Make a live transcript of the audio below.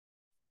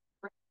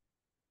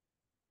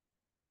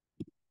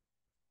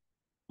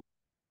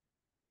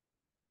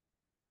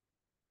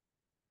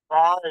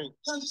Right.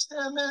 You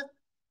understand, man?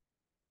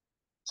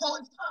 So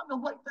it's time to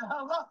wake the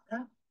hell up,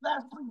 man.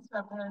 Last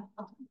precept, man.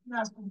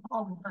 Ecclesiastes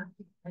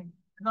 12:13, man.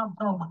 And I'm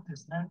done with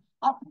this, man.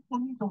 Our people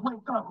need to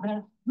wake up,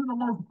 man. You're the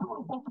most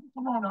beautiful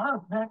people on the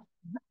earth, man.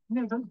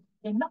 Niggas,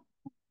 they're not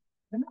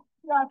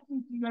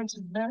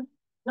PICCAtions, man.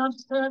 You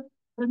understand?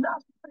 They're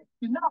not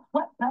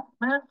wetbacks,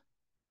 man.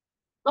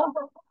 Those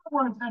are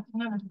words at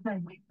the end of the day.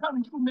 We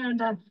telling you, man,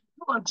 that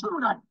you're a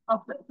Judite, a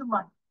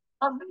Benjamite,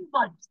 a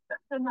Levite,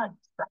 Stephanite,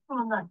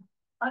 Stephanite,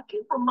 an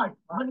Ephraimite,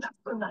 a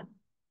Manassehite,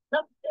 a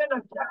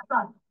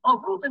Canaanite, a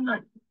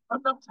Reubenite, a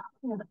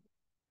Naphtaliite,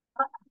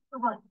 a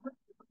Asherite,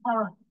 all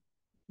right.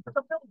 It's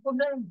a beautiful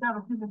name that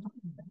are given to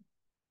you.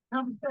 You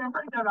understand?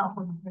 Bring that out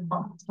for me,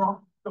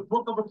 so the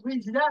book of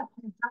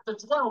Ecclesiastes, chapter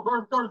 12,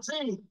 verse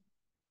 13.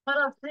 Let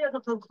us hear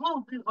the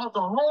conclusion of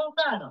the whole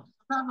matter.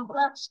 Now, the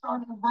black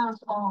starting verse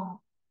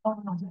let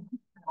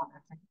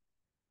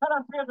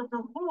us hear the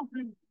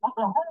conclusion of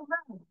the whole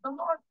matter. The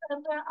Lord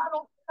said, man, I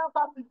don't care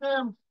about the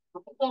damn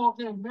football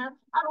game, man.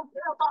 I don't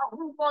care about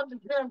who won the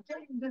damn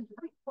game this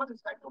week for the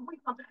second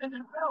week of the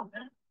NFL,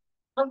 man.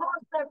 The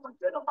Lord said,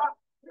 forget about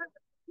the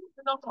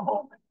conclusion of the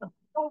whole matter.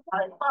 Don't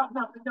worry about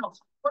nothing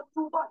else. But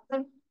do what?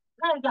 Hey,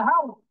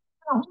 Yahweh.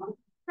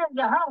 Hey,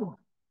 Yahweh.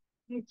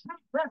 You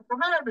keep that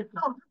commandment.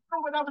 No, just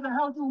do whatever the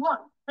hell you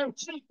want. Hey,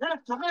 keep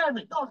that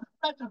commandment. No, just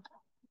let the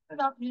sit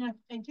up here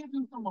and give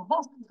you some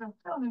emotions and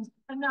feelings,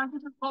 and now you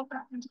just go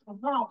back into the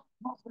world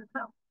most of the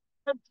time.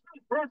 And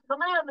keep his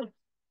commandments.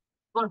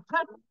 But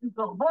that is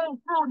the whole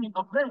fruiting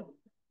of man.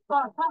 So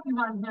I told you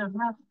right here,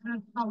 man,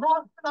 the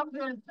Lord sit up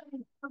here and say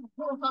to the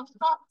close up,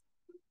 stop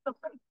the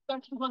faith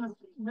that you're going to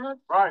see, man.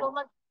 Right. So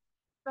like,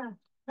 man,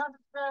 you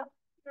understand?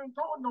 You ain't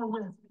going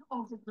nowhere. So you're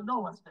going to get to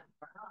know us, man.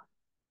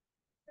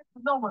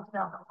 No one's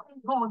down. I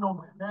ain't going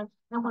nowhere, man.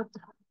 And with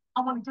that,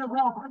 I want to give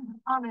all praise,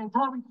 honor, and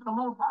glory to the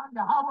Most High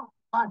Yahweh.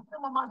 By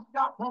him and my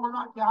God,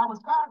 Homeland Yahweh's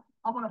God.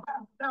 I want to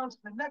pass it down to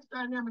the next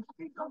dynamic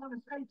speaker. I want to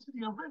say to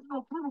the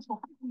original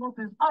beautiful people of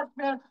this earth,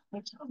 man, the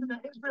children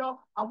of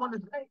Israel. I want to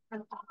say in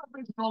our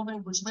original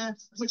language, man,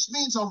 which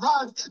means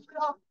arise,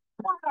 Israel.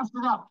 Point us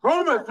around.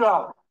 Comets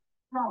up.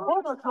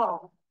 Comets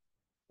up.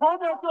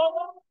 Comets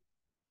up.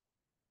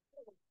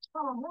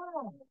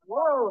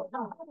 Whoa.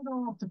 Now, hold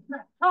on to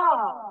that.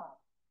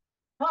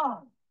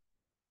 Come.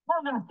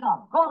 Comets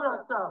up.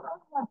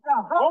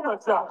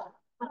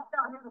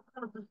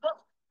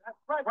 That's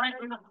right. Right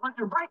in the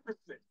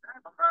righteousness.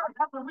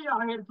 That's what we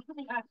out here. Give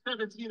me Acts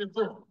 17 and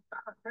 4.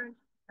 Okay.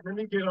 And then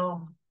we get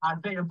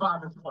Isaiah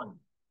 5 and 20.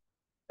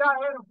 We out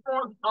here to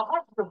form a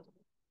hospital.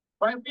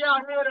 Right? We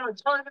out here to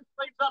turn this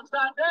place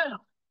upside down.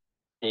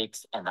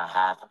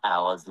 6.5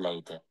 hours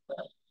later.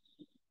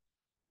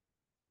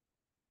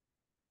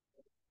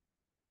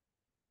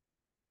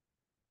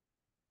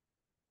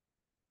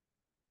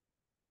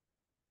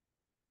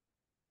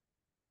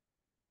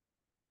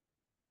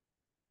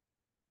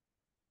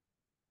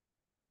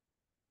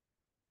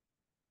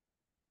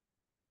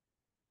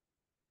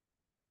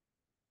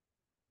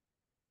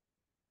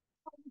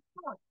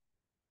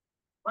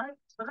 Right?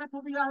 So that's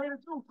what we out here to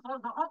do, cause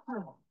the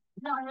uproar.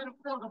 We out here to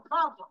cause a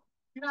problem.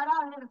 We're not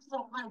out here to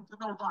talk blame to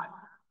nobody.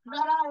 We're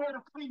not out here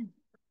to please.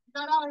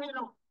 We're not out here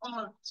to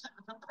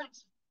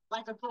pitch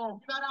like a dog.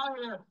 We're not out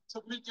here to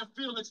make your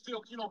feelings feel,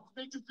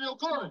 make you feel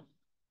good.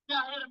 We're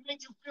out here to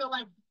make you feel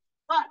like,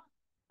 right?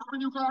 So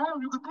when you go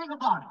home, you can think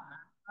about it.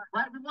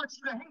 Right? We want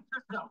you to hate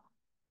yourself.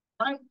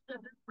 Right?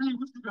 Read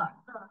what you got.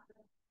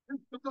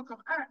 This is the book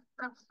of Acts,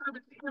 chapter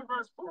 17,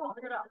 verse 4.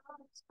 Look at that.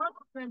 Some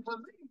of them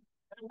believe.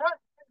 And what?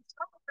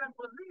 Some of them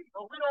believe.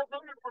 Oh, we don't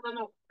believe for the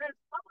Lord. And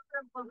some of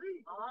them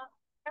believe.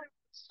 And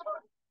so,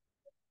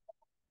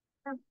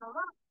 and so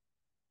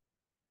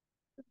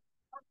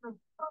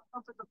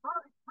of the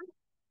body preach,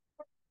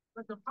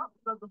 the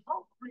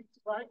folk preach,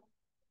 right?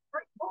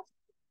 Great most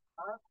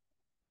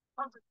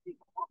of the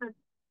people woman,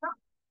 not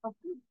of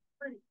people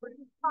preach, but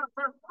he's not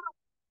very much.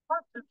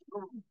 But the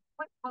truth,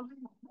 which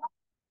believe not.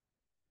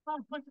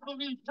 Some which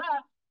believe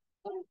that,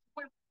 who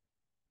which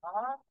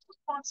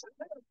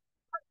responsibility.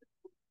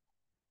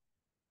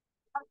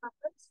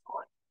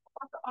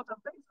 Of the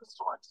basis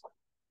source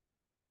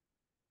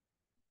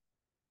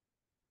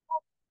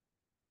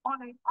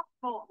on a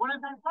uproar. What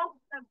is that?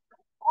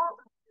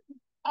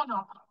 On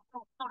a so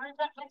they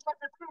get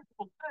the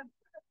truthful and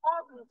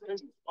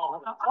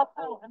on an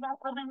uproar, and that's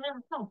what we hear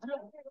too.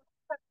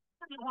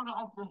 On an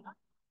uproar.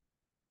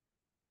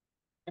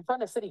 In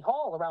front of City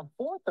Hall around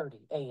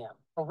 4:30 a.m.,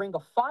 a ring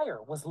of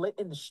fire was lit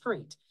in the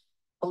street.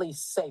 Police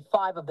say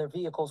 5 of their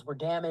vehicles were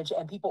damaged,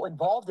 and people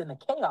involved in the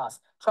chaos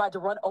tried to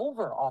run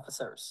over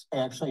officers. They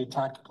actually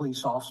attacked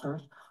police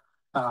officers,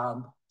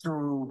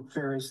 threw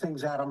various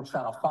things at them,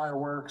 shot off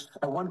fireworks.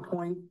 At one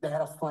point, they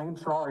had a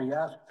flamethrower.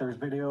 Yes, there's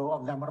video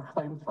of them with a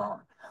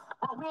flamethrower.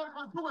 But we're not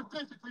going to do it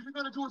physically. We're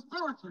going to do it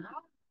spiritually.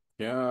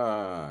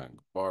 Yeah,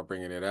 bar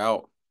bringing it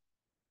out.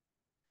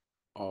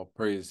 All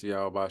praise to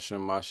Yahweh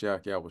Shem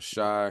Mashiach Yahweh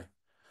Shai,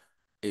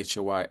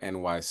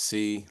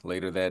 HOI-NYC.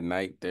 Later that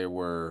night, there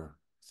were,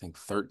 I think,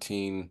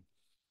 13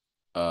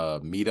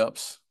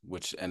 meetups,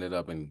 which ended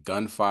up in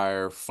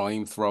gunfire,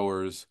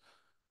 flamethrowers,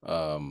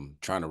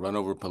 trying to run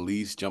over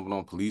police, jumping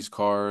on police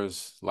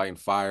cars, lighting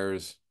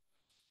fires.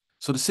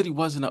 So the city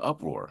was in an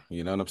uproar,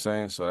 you know what I'm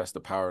saying? So that's the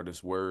power of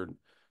this word,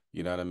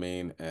 you know what I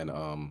mean? And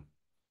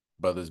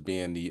brothers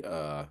being the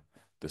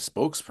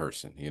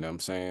spokesperson, you know what I'm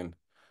saying?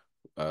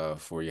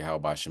 For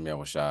Yahweh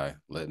Shemel Shai,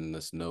 letting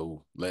us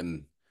know,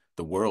 letting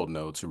the world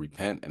know to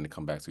repent and to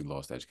come back to the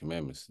law, statutes,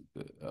 commandments,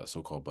 the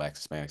so-called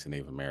Blacks, Hispanics, and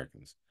Native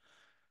Americans.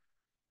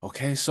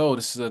 Okay, so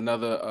this is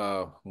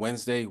another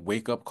Wednesday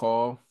wake-up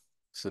call.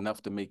 It's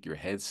enough to make your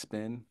head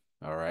spin.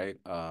 All right.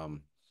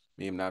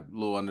 Me, I'm not a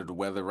little under the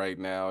weather right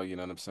now, you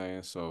know what I'm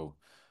saying? So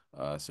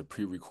it's a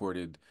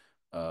pre-recorded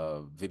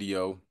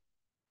video.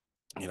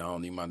 You know, I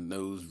don't need my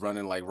nose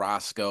running like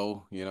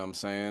Roscoe, you know what I'm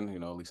saying? You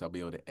know, at least I'll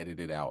be able to edit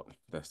it out if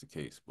that's the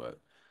case. But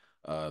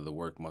the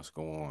work must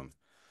go on.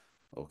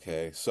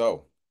 Okay,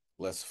 so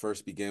let's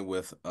first begin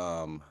with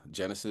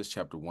Genesis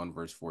chapter 1,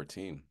 verse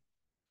 14.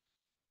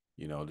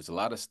 You know, there's a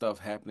lot of stuff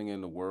happening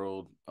in the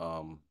world.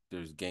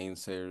 There's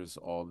gainsayers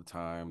all the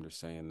time. They're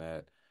saying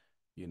that,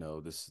 you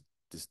know,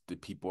 the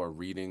people are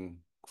reading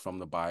from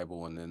the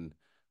Bible and then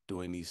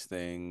doing these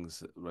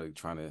things, really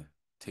trying to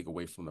take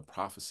away from the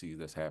prophecies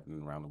that's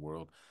happening around the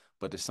world.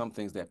 But there's some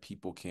things that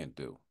people can't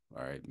do.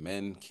 All right.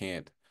 Men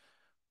can't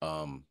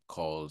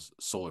cause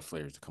solar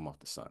flares to come off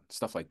the sun,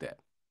 stuff like that.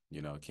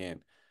 You know, it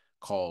can't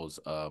cause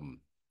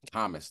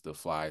comets to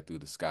fly through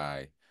the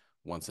sky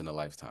once in a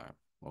lifetime.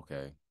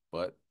 Okay.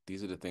 But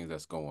these are the things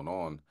that's going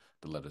on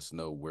to let us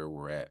know where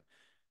we're at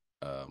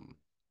as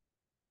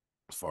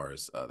far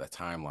as that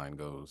timeline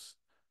goes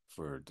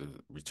for the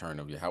return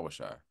of Yahweh.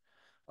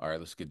 All right,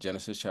 let's get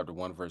Genesis chapter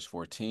 1, verse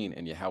 14.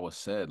 And Yahweh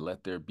said,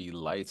 let there be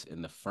lights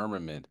in the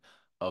firmament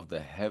of the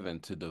heaven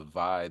to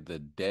divide the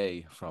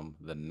day from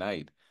the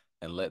night,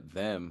 and let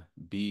them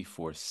be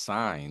for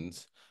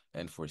signs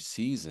and for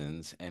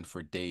seasons and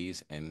for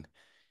days and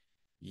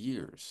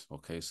years.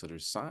 Okay, so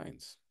there's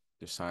signs.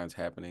 There's signs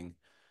happening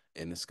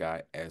in the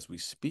sky as we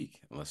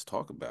speak. And let's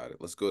talk about it.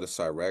 Let's go to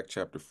Sirach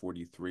chapter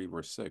 43,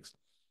 verse 6.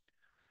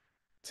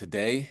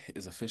 Today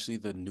is officially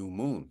the new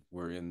moon.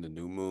 We're in the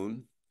new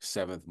moon,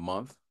 7th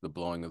month, the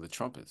blowing of the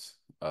trumpets,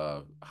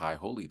 high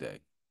holy day.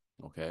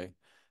 Okay.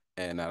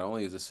 And not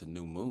only is this a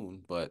new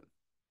moon, but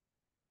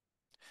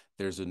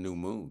there's a new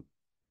moon.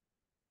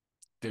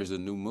 There's a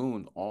new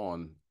moon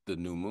on the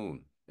new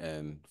moon.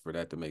 And for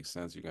that to make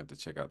sense, you're going to have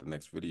to check out the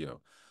next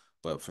video.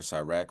 But for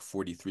Sirach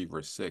 43,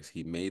 verse 6,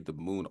 he made the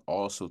moon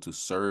also to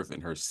serve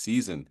in her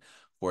season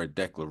for a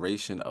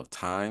declaration of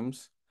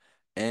times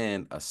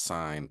and a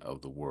sign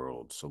of the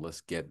world. So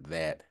let's get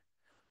that.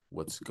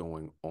 What's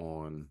going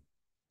on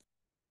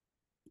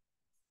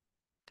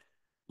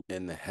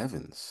in the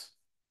heavens?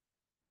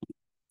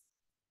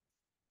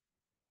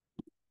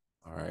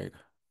 All right.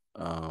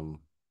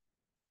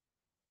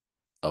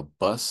 A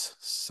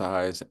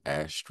bus-sized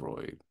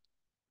asteroid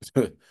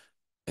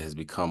has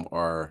become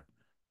our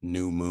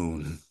new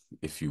moon,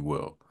 if you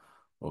will.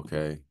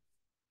 Okay.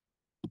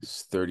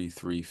 It's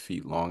 33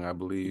 feet long, I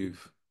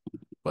believe,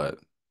 but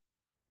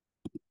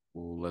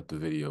we'll let the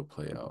video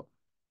play out.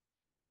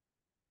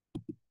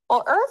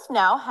 Well, Earth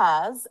now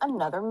has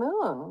another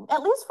moon,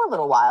 at least for a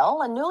little while.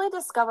 A newly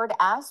discovered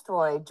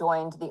asteroid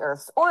joined the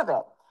Earth's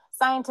orbit.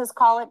 Scientists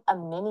call it a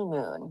mini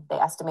moon. They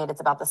estimate it's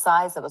about the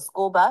size of a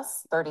school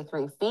bus,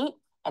 33 feet,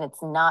 and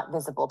it's not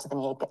visible to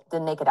the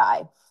naked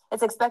eye.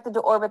 It's expected to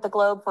orbit the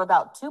globe for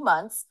about 2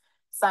 months.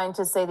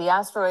 Scientists say the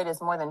asteroid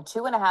is more than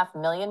 2.5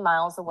 million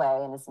miles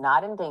away and is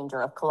not in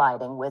danger of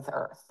colliding with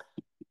Earth.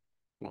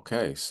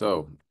 Okay,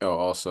 so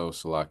also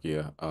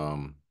Salakia,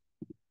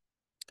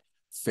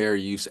 Fair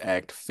Use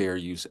Act, Fair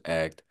Use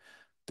Act.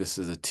 This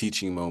is a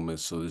teaching moment,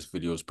 so this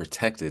video is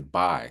protected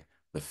by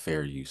the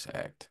Fair Use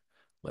Act.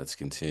 Let's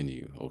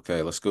continue.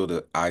 Okay, let's go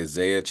to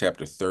Isaiah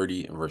chapter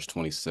 30 and verse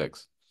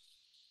 26.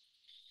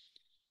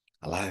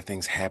 A lot of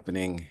things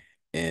happening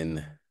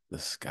in the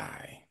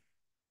sky.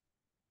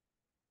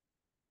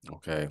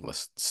 Okay,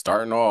 let's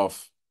starting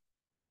off.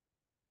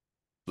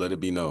 Let it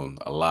be known,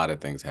 a lot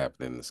of things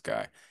happen in the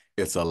sky.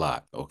 It's a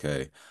lot,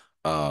 okay?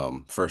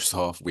 First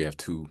off, we have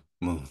 2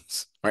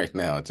 moons right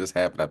now. It just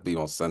happened, I believe,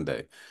 on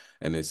Sunday.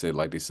 And they said,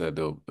 like they said,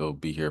 they'll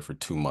be here for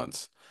 2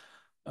 months,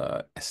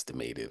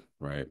 estimated,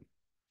 right?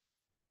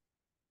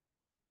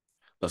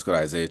 Let's go to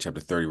Isaiah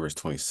chapter 30, verse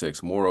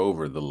 26.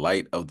 Moreover, the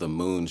light of the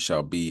moon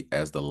shall be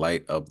as the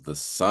light of the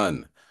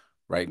sun.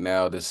 Right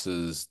now, this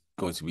is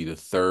going to be the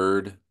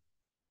 3rd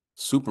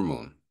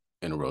supermoon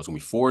in a row. It's going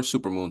to be 4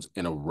 supermoons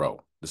in a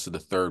row. This is the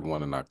 3rd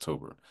one in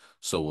October.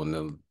 So when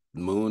the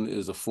moon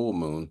is a full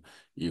moon,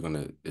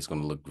 it's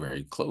gonna look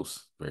very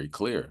close, very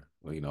clear.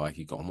 You know, like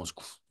you can almost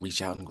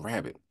reach out and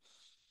grab it.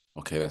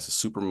 Okay, that's a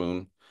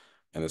supermoon.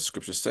 And the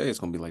scriptures say it's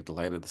going to be like the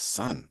light of the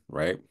sun,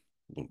 right?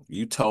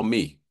 You tell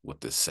me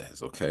what this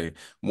says, okay?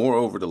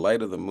 Moreover, the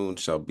light of the moon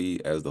shall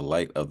be as the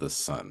light of the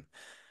sun,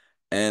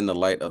 and the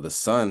light of the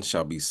sun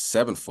shall be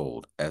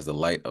sevenfold as the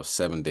light of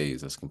 7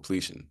 days as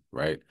completion,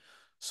 right?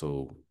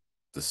 So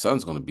the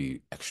sun's going to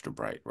be extra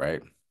bright,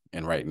 right?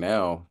 And right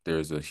now,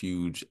 there's a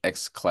huge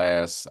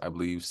X-class, I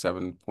believe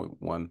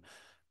 7.1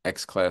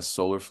 X-class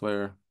solar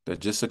flare that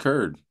just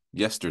occurred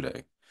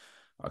yesterday,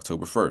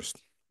 October 1st.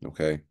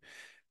 Okay.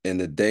 In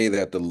the day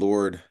that the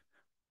Lord,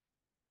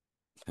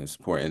 it's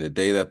important, in the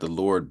day that the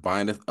Lord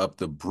bindeth up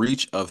the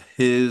breach of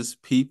his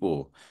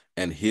people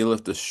and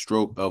healeth the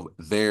stroke of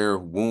their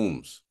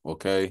wombs.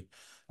 Okay.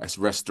 That's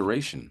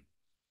restoration.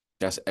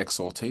 That's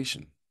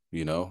exaltation.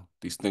 You know,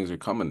 these things are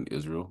coming,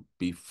 Israel.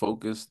 Be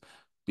focused,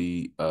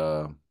 be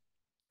on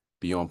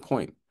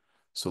point.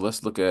 So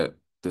let's look at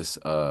this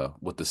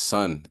what the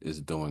sun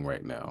is doing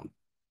right now.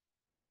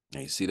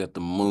 And you see that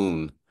the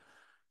moon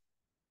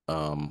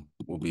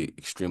will be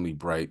extremely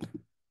bright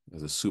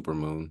as a super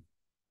moon.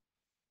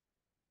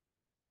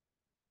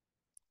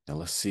 Now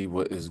let's see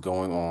what is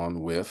going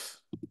on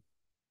with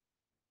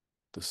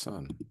the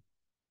sun.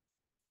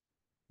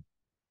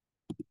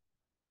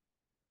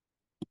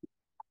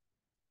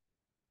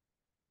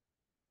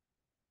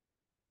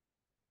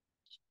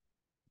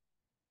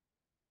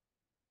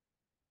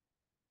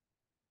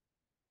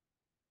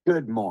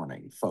 Good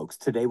morning, folks.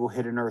 Today we'll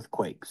hit an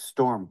earthquake,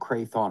 Storm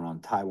Krathon on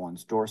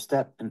Taiwan's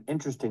doorstep, an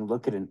interesting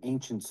look at an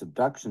ancient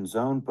subduction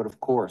zone, but of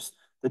course,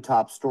 the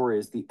top story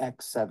is the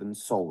X7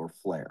 solar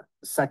flare,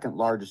 the second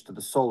largest of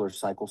the solar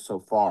cycle so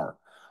far.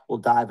 We'll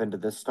dive into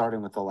this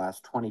starting with the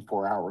last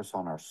 24 hours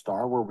on our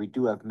star, where we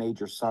do have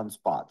major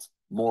sunspots,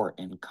 more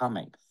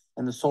incoming,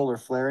 and the solar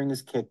flaring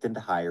is kicked into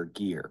higher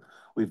gear.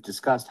 We've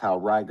discussed how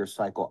Riger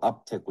cycle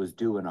uptick was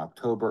due in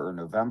October or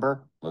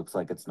November. Looks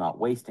like it's not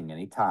wasting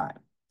any time.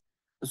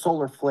 The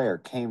solar flare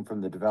came from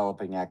the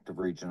developing active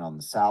region on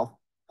the south,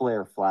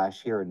 flare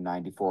flash here in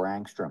 94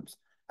 angstroms.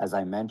 As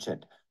I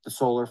mentioned, the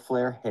solar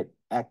flare hit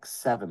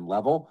X7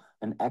 level,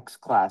 an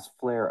X-class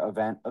flare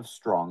event of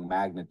strong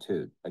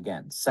magnitude.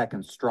 Again,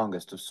 second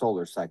strongest of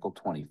solar cycle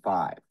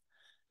 25.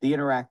 The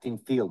interacting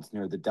fields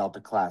near the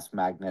Delta-class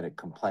magnetic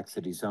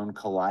complexity zone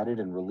collided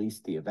and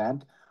released the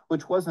event,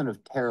 which wasn't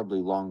of terribly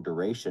long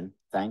duration,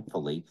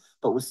 thankfully,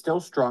 but was still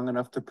strong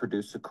enough to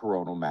produce a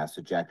coronal mass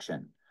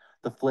ejection.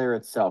 The flare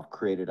itself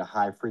created a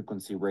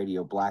high-frequency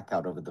radio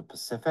blackout over the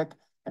Pacific,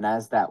 and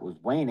as that was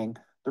waning,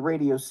 the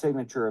radio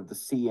signature of the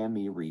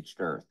CME reached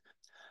Earth.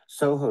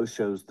 SOHO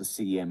shows the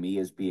CME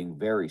as being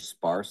very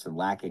sparse and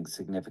lacking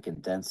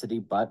significant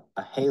density, but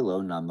a halo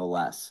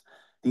nonetheless.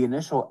 The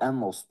initial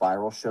Enlil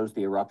spiral shows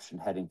the eruption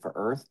heading for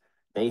Earth.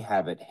 They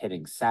have it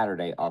hitting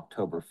Saturday,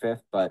 October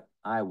 5th, but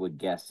I would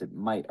guess it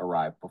might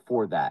arrive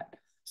before that.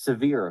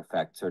 Severe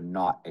effects are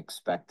not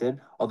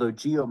expected, although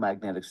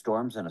geomagnetic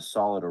storms and a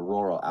solid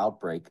auroral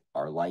outbreak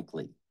are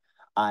likely.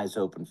 Eyes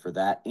open for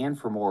that and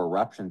for more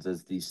eruptions,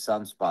 as these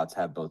sunspots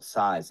have both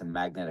size and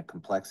magnetic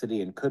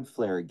complexity and could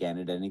flare again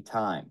at any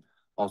time.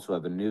 Also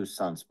have a new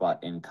sunspot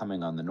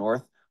incoming on the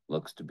north.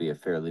 Looks to be a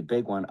fairly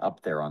big one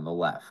up there on the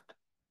left.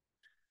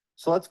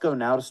 So let's go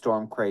now to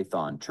Storm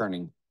Krathon,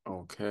 churning.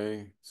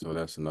 Okay, so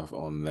that's enough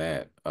on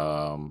that.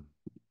 So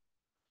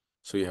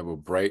you have a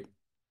bright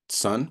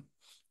sun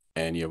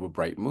and you have a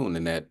bright moon,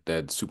 and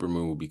that super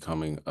moon will be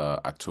coming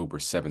October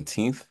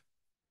 17th,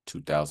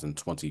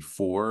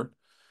 2024,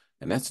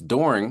 and that's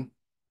during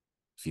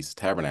Feast of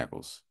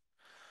Tabernacles.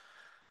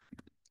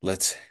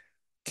 Let's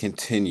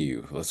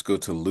continue. Let's go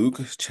to Luke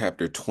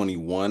chapter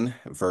 21,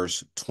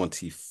 verse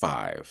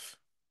 25.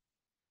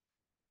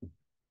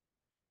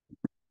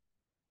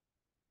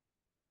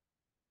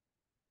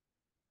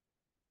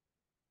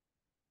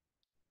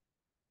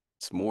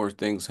 It's more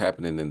things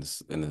happening in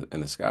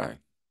the sky.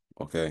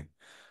 Okay.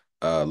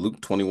 Luke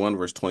 21,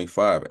 verse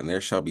 25. And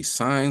there shall be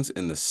signs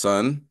in the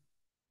sun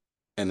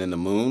and in the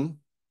moon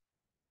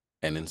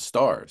and in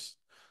stars.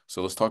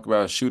 So let's talk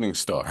about a shooting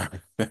star.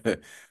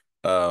 That's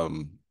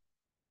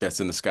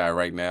in the sky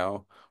right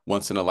now.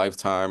 Once in a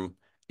lifetime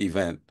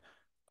event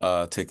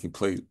taking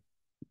place.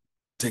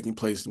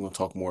 And we'll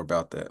talk more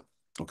about that.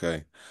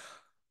 Okay.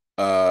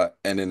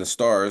 And in the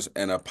stars,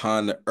 and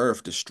upon the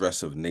earth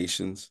distress of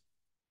nations,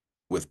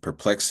 with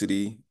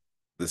perplexity,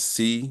 the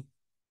sea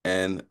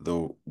and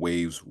the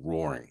waves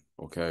roaring.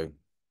 Okay.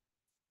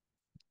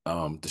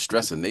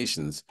 Distress of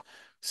nations.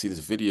 See this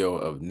video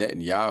of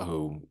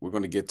Netanyahu. We're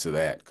going to get to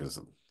that because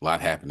a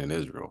lot happened in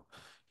Israel.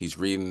 He's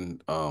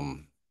reading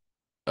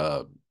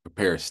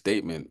prepare a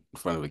statement in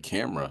front of a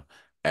camera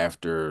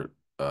after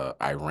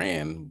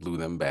Iran blew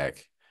them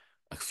back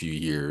a few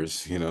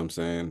years. You know what I'm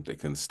saying? They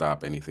couldn't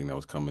stop anything that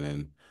was coming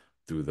in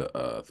through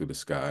the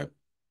sky.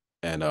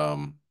 And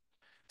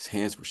his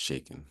hands were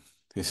shaking.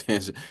 He's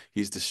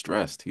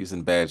distressed. He's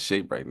in bad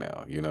shape right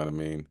now. You know what I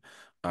mean?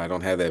 I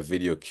don't have that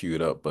video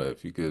queued up, but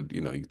if you could,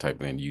 you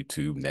type it in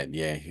YouTube,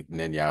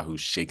 Netanyahu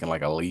shaking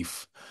like a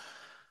leaf.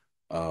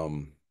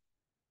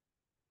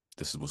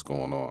 This is what's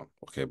going on.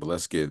 Okay, but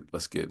let's get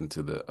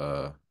into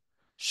the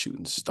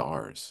shooting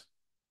stars.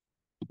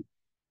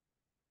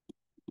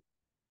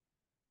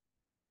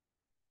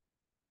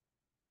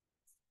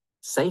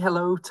 Say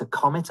hello to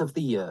Comet of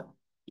the Year.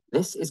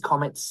 This is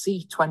Comet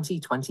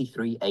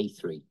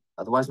C2023A3,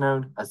 otherwise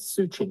known as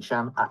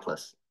Tsuchinshan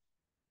Atlas.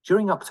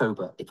 During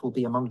October, it will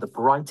be among the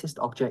brightest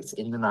objects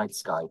in the night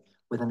sky,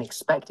 with an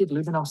expected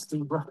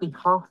luminosity roughly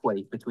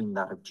halfway between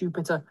that of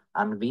Jupiter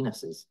and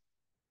Venus's.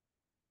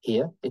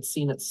 Here, it's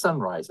seen at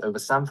sunrise over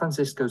San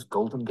Francisco's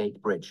Golden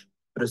Gate Bridge.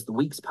 But as the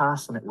weeks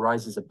pass and it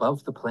rises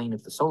above the plane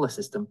of the solar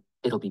system,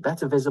 it'll be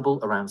better visible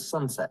around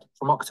sunset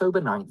from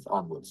October 9th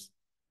onwards.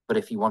 But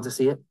if you want to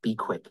see it, be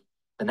quick.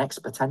 The next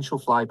potential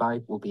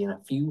flyby will be in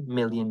a few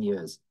million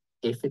years,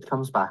 if it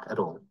comes back at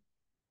all.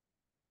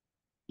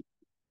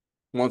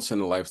 Once in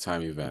a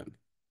lifetime event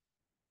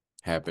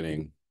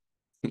happening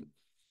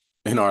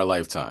in our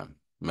lifetime.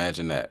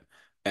 Imagine that.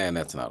 And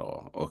that's not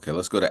all. Okay,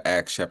 let's go to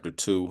Acts chapter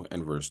 2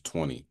 and verse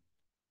 20.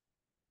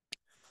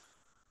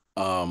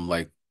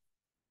 Like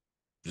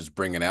just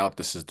bringing out,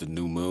 this is the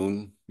new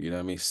moon, you know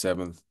what I mean?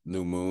 7th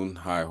new moon,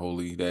 high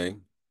holy day.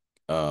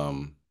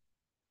 And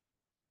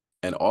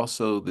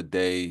also the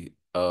day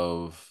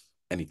of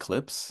an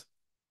eclipse.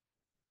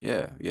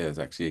 Yeah, it's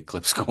actually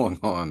eclipse going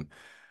on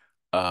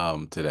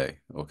today.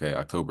 Okay,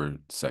 October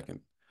 2nd.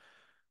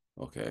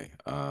 Okay.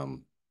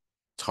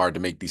 It's hard to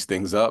make these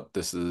things up.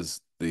 This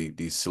is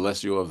these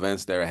celestial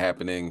events that are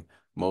happening.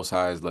 Most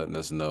High is letting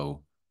us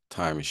know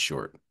time is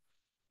short.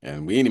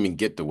 And we didn't even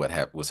get to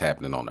what's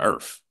happening on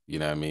Earth. You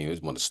know what I mean? It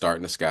was when to start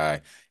in the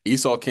sky.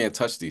 Esau can't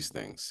touch these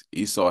things.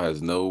 Esau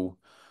has no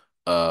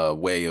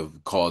way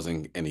of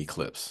causing an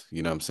eclipse.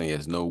 You know what I'm saying? He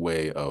has no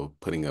way of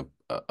putting a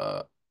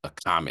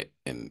comet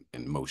in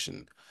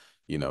motion.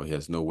 You know, he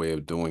has no way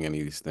of doing any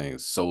of these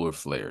things. Solar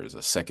flares,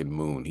 a second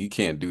moon. He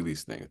can't do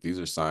these things. These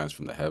are signs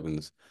from the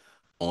heavens.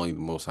 Only the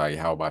Most High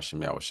Yahweh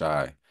Shem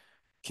Shai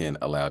can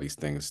allow these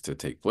things to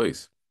take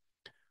place.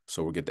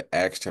 So we'll get to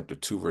Acts chapter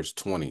 2, verse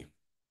 20.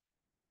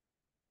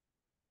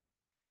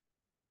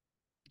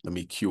 Let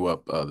me cue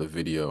up the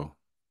video,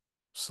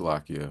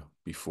 Salakia,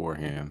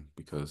 beforehand,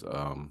 because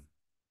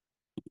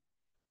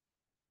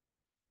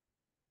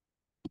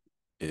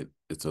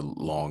it's a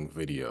long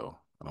video.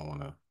 I don't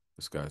want to,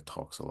 this guy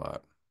talks a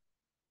lot.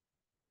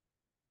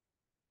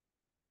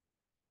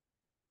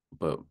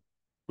 But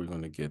we're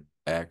going to get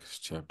Acts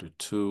chapter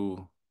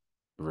 2,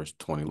 verse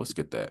 20. Let's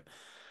get that.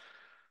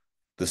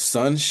 The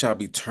sun shall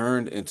be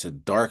turned into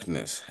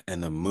darkness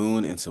and the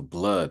moon into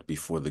blood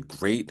before the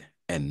great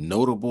and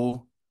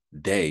notable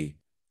day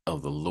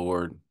of the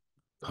Lord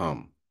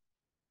come.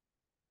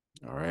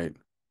 All right.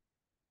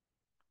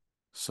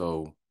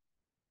 So,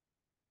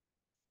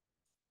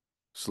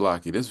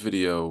 Slaki, this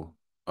video,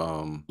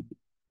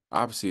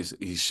 obviously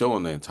he's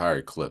showing the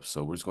entire clip.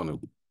 So we're just going to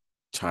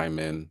chime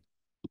in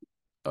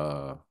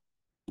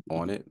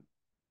on it.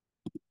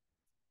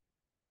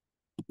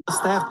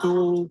 Just have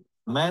to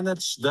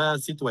manage the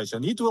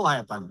situation. It will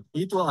happen.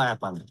 It will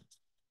happen.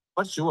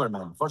 For sure,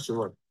 man. For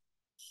sure.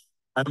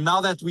 And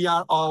now that we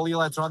are all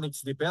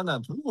electronics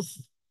dependent,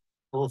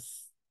 oof,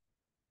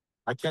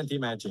 I can't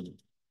imagine.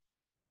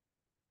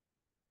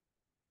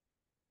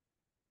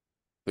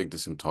 I think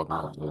this is him talking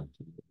about the...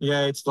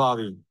 Yeah, it's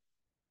lovely.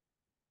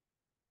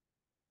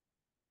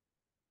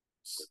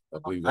 I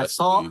believe I that's,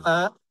 saw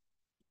I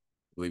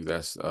believe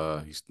that's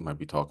he might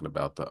be talking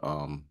about the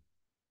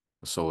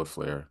solar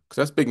flare, because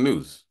that's big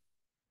news.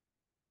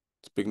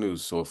 It's big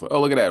news. Solar flare.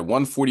 Oh, look at that,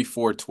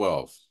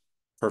 1:44:12.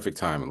 Perfect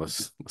timing.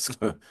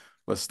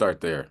 Let's start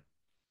there.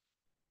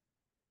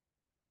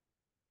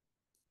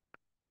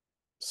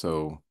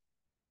 So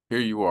here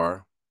you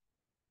are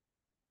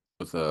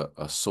with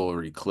a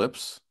solar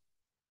eclipse.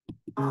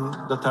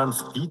 the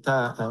terms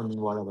beta and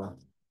whatever.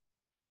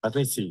 Let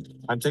me see.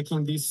 I'm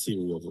taking this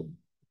seriously.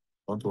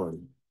 Don't worry.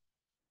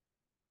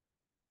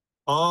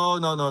 Oh,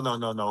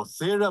 no.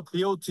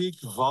 Therapeutic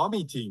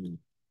vomiting.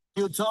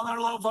 You toner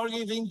low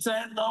forgiving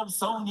 10 of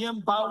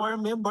sodium power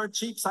member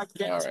chips. I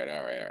can't.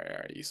 All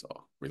right,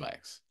 Esau.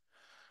 Relax.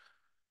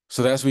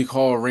 So that's what we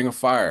call a ring of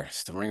fire.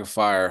 It's the ring of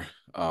fire,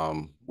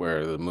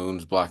 where the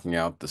moon's blocking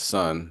out the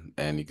sun,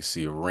 and you can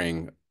see a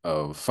ring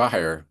of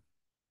fire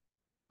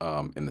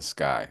in the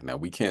sky. Now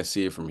we can't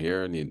see it from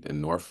here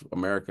in North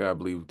America. I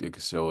believe they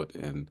could show it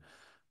in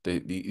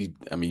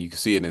I mean, you can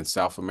see it in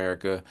South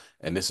America,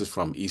 and this is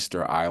from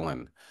Easter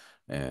Island.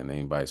 And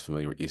anybody's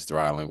familiar with Easter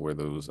Island, where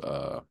those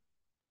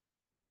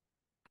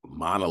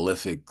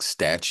monolithic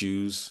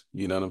statues,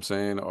 you know what I'm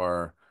saying,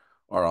 are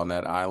on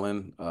that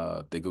island.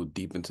 They go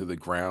deep into the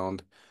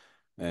ground,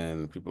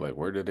 and people are like,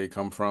 where did they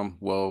come from?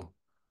 Well,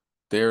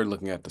 they're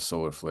looking at the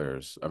solar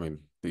flares. I mean,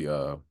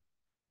 the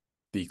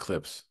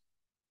eclipse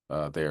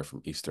there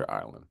from Easter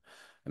Island,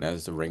 and that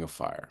is the ring of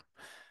fire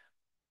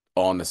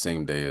on the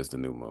same day as the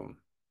new moon.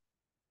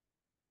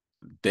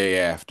 Day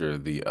after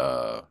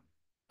the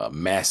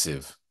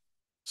massive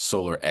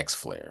solar X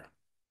flare.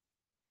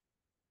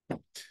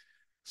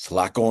 It's a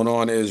lot going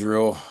on,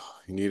 Israel.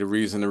 You need a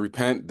reason to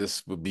repent.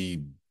 This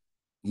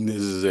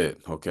is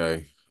it,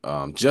 okay?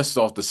 Just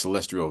off the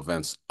celestial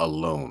events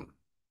alone,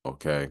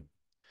 okay?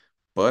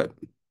 But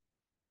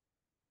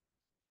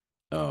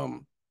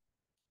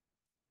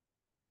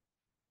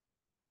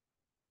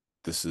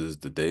this is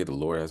the day the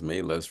Lord has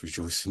made. Let us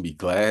rejoice and be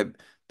glad.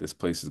 This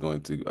place is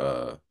going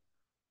to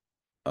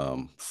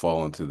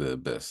fall into the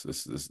abyss.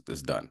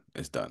 It's done.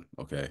 It's done.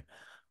 Okay.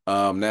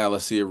 Now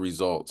let's see the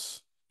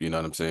results. You know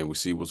what I'm saying? We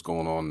see what's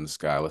going on in the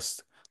sky.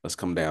 Let's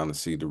come down and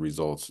see the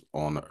results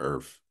on the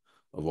earth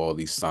of all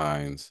these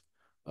signs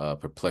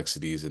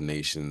perplexities and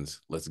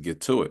nations. Let's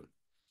get to it.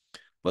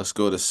 Let's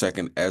go to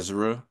 2nd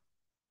Ezra,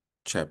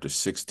 chapter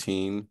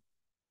 16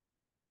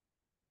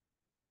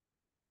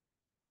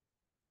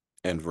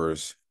 and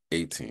verse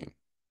 18.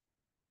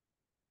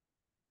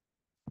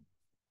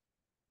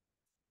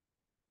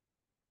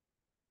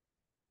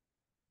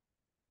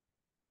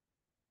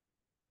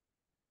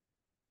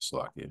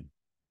 Slakia.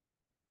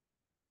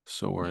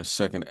 So we're in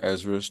 2nd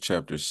Ezra,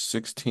 chapter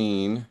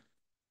 16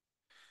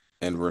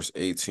 and verse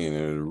 18,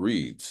 and it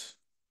reads,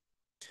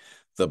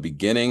 "The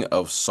beginning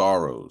of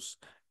sorrows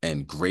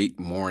and great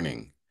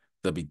mourning,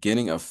 the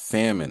beginning of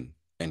famine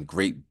and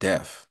great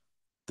death,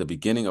 the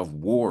beginning of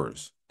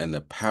wars, and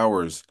the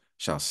powers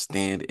shall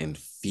stand in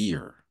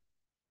fear."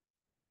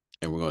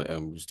 And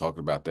we just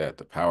talking about that.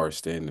 The powers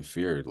stand in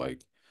fear,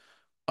 like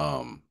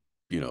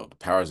the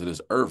powers of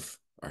this earth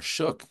are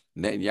shook.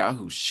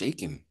 Netanyahu's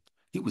shaking.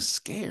 He was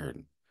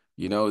scared.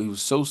 He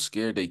was so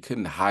scared they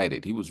couldn't hide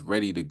it. He was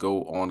ready to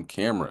go on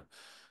camera.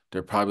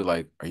 They're probably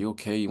like, "Are you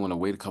okay? You want to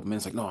wait a couple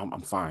minutes?" Like, "No,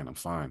 I'm fine. I'm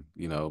fine."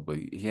 But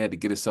he had to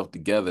get himself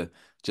together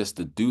just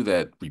to do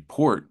that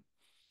report.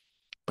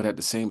 But at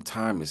the same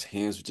time, his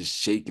hands were just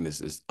shaking.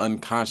 This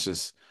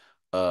unconscious,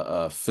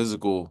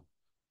 physical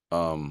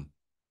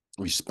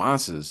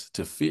responses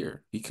to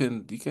fear. He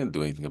couldn't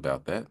do anything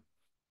about that,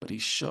 but he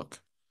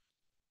shook.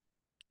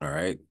 All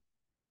right.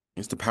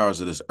 It's the powers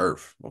of this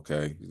earth,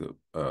 okay?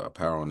 The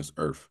power on this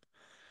earth.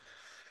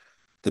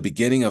 The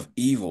beginning of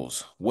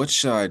evils. What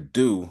shall I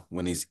do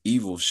when these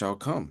evils shall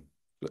come?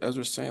 So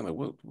Ezra's saying, like,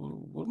 what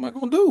am I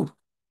gonna do?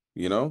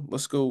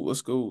 Let's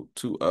go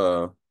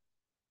to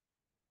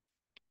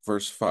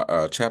verse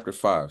 5, chapter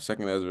 5,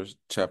 2nd Ezra,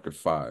 chapter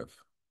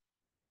 5.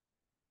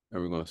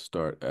 And we're gonna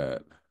start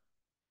at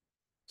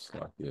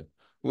Slakia.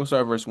 We're gonna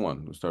start verse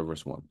 1. We'll start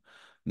verse 1.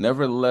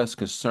 "Nevertheless,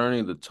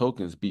 concerning the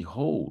tokens,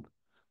 behold,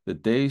 the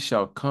days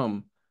shall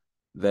come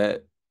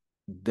that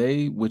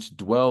they which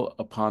dwell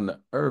upon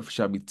the earth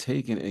shall be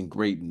taken in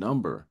great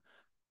number,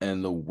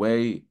 and the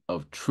way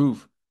of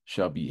truth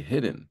shall be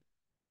hidden,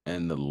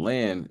 and the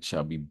land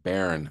shall be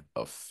barren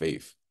of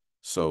faith."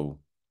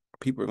 So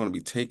people are going to be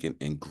taken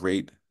in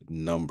great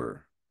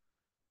number.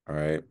 All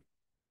right.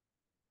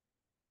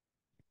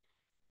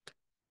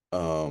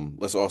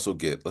 Let's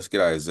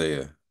get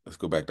Isaiah. Let's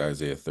go back to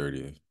Isaiah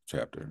 30th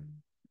chapter.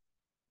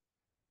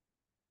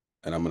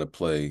 And I'm gonna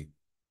play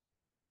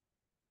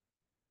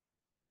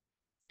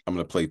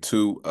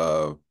two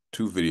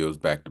videos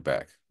back to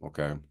back,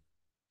 okay?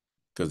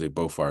 Because they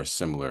both are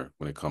similar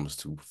when it comes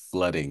to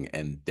flooding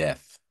and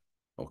death,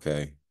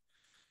 okay?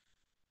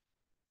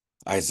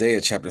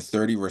 Isaiah chapter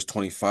 30, verse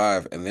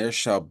 25, "And there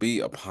shall be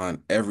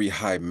upon every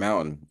high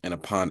mountain and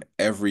upon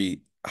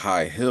every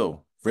high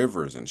hill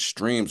rivers and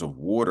streams of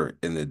water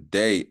in the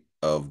day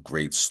of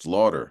great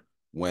slaughter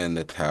when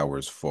the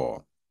towers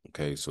fall."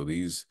 Okay, so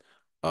these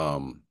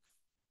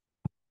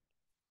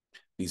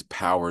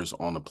powers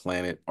on the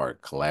planet are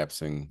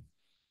collapsing.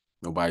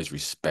 Nobody's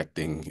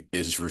respecting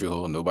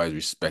Israel. Nobody's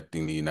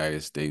respecting the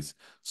United States.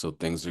 So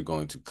things are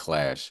going to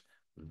clash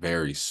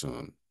very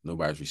soon.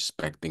 Nobody's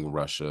respecting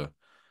Russia.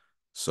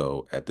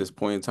 So at this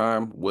point in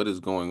time, what is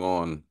going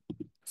on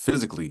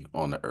physically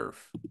on the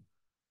earth?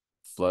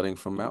 Flooding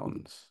from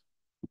mountains,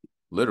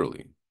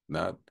 literally,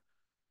 not,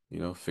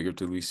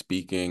 figuratively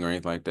speaking or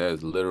anything like that.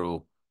 It's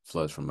literal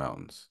floods from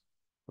mountains.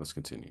 Let's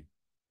continue.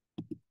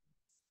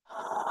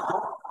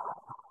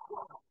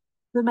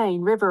 The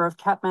main river of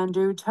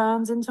Kathmandu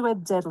turns into a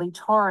deadly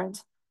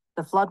torrent,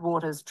 the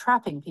floodwaters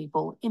trapping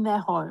people in their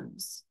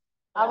homes.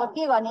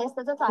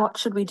 What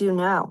should we do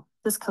now?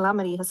 This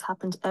calamity has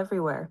happened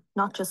everywhere,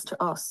 not just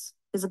to us.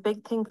 It's a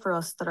big thing for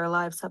us that our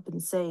lives have been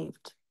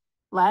saved.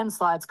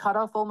 Landslides cut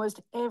off almost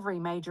every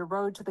major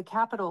road to the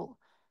capital.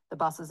 The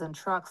buses and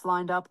trucks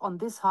lined up on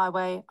this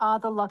highway are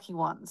the lucky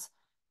ones.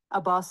 A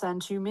bus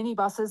and 2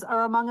 minibuses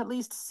are among at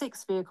least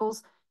 6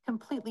 vehicles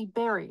completely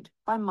buried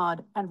by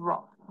mud and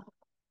rock.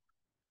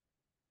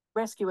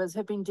 Rescuers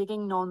have been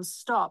digging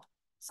non-stop,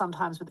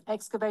 sometimes with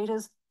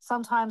excavators,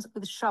 sometimes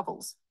with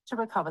shovels, to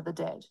recover the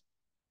dead.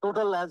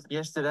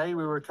 Yesterday,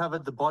 we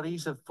recovered the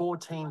bodies of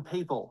 14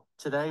 people.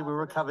 Today, we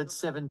recovered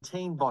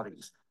 17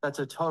 bodies. That's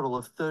a total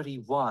of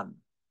 31.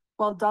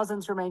 While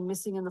dozens remain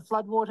missing in the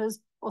floodwaters,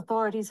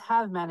 authorities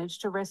have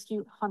managed to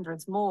rescue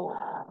hundreds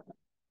more.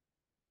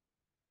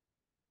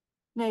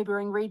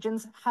 Neighbouring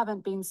regions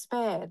haven't been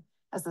spared,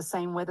 as the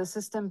same weather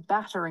system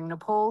battering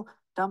Nepal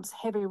dumps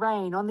heavy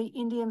rain on the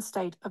Indian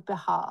state of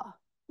Bihar.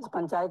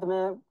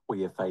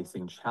 We are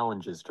facing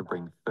challenges to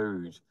bring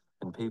food,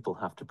 and people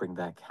have to bring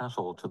their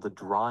cattle to the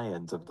dry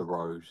end of the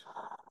road.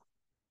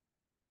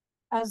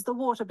 As the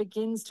water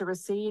begins to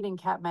recede in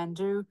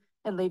Kathmandu,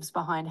 it leaves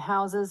behind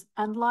houses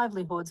and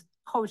livelihoods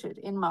coated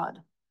in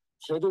mud.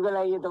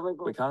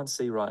 We can't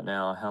see right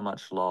now how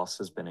much loss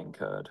has been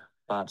incurred,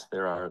 but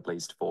there are at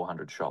least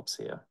 400 shops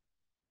here.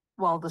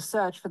 While the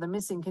search for the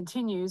missing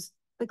continues,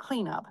 the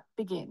cleanup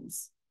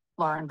begins.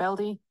 Lauren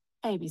Beldy,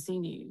 ABC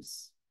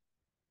News.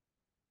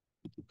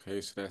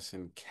 Okay, so that's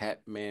in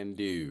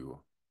Kathmandu.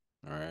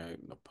 All right,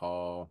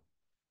 Nepal.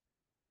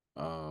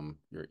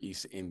 You're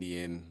East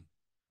Indian.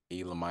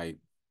 Elamite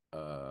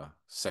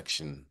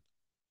section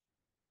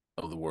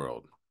of the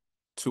world.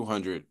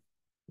 200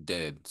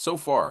 dead so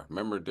far.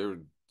 Remember, they're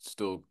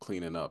still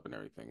cleaning up and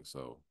everything.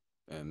 So,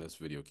 and this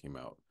video came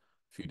out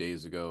a few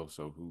days ago.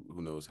 So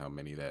who knows how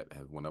many that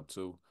has went up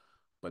to.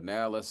 But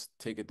now let's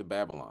take it to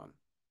Babylon.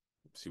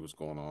 See what's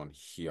going on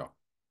here.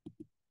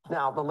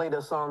 Now, the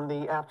latest on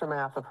the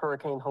aftermath of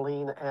Hurricane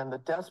Helene and the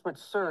desperate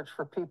search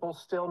for people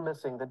still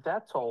missing. The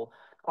death toll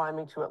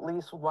climbing to at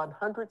least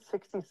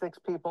 166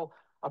 people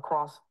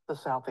across the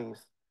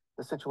Southeast.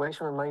 The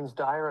situation remains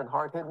dire and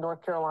hard-hit in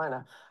North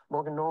Carolina.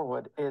 Morgan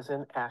Norwood is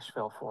in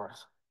Asheville for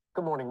us.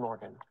 Good morning,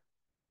 Morgan.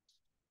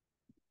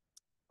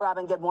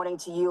 Robin, good morning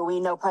to you. We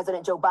know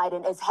President Joe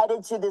Biden is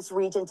headed to this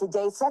region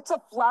today, set to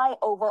fly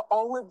over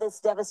all of this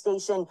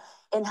devastation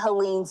in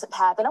Helene's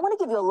path. And I want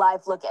to give you a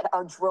live look at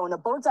our drone, a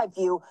bird's eye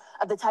view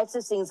of the types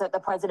of scenes that the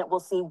president will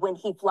see when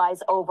he flies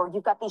over.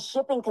 You've got these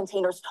shipping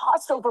containers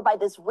tossed over by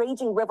this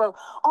raging river,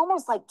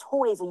 almost like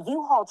toys, a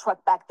U-Haul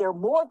truck back there,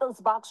 more of those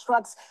box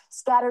trucks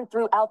scattered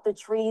throughout the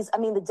trees. I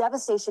mean, the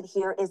devastation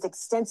here is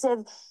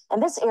extensive,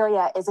 and this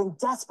area is in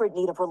desperate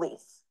need of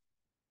relief.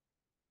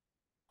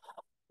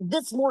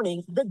 This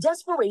morning, the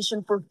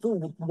desperation for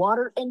food,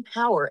 water, and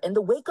power in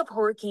the wake of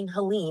Hurricane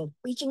Helene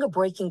reaching a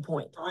breaking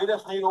point. We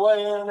just need a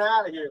way in and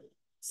out of here.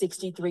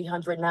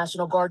 6,300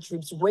 National Guard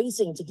troops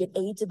racing to get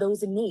aid to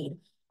those in need,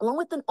 along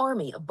with an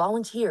army of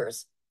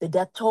volunteers. The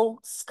death toll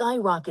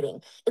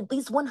skyrocketing. At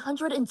least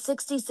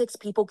 166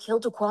 people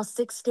killed across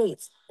 6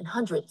 states and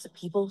hundreds of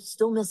people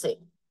still missing.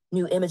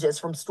 New images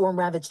from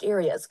storm-ravaged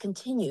areas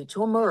continue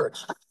to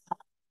emerge.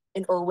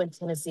 In Irwin,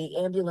 Tennessee,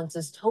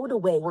 ambulances towed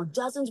away where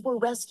dozens were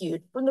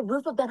rescued from the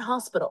roof of that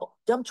hospital.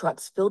 Dump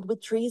trucks filled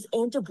with trees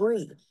and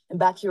debris. And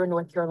back here in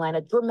North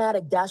Carolina,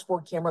 dramatic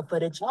dashboard camera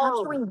footage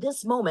capturing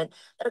this moment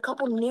that a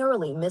couple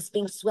narrowly missed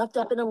being swept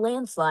up in a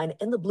landslide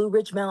in the Blue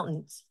Ridge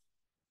Mountains.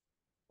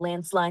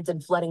 Landslides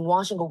and flooding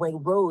washing away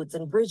roads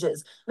and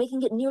bridges,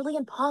 making it nearly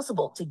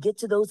impossible to get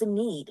to those in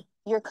need.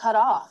 You're cut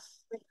off.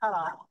 You're cut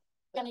off.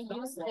 Gonna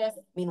use this.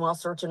 Meanwhile,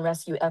 search and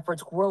rescue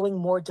efforts growing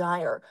more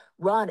dire.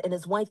 Rod and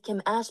his wife,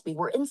 Kim Ashby,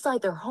 were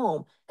inside their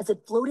home as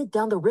it floated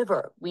down the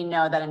river. We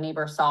know that a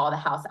neighbor saw the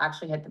house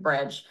actually hit the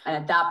bridge, and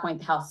at that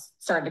point, the house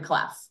started to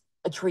collapse.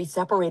 A tree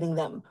separating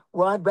them.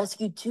 Rod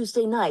rescued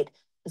Tuesday night.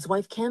 His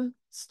wife, Kim,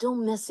 still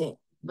missing.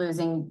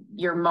 Losing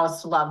your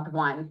most loved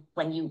one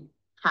when you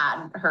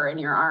had her in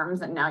your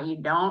arms and now you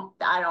don't.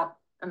 I don't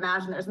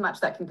imagine there's much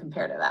that can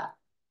compare to that.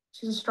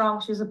 She's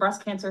a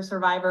breast cancer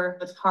survivor.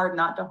 It's hard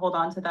not to hold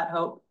on to that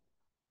hope.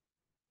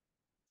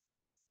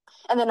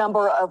 And the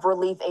number of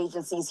relief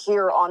agencies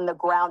here on the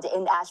ground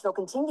in Asheville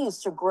continues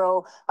to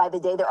grow by the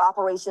day. Their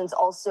operations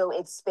also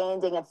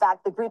expanding. In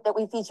fact, the group that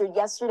we featured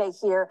yesterday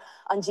here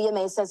on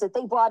GMA says that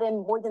they brought in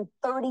more than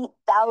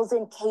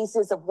 30,000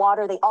 cases of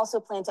water. They also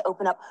plan to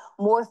open up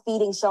more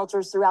feeding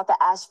shelters throughout the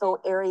Asheville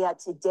area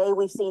today.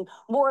 We've seen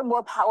more and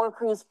more power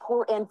crews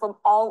pour in from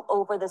all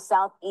over the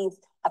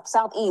southeast.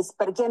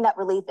 But again, that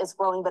relief is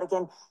growing. But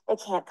again,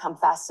 it can't come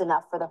fast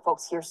enough for the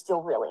folks here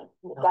still really,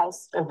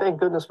 guys. And thank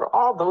goodness for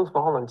all those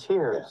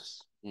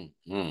volunteers.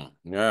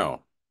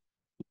 Now,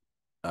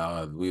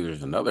 I believe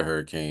there's another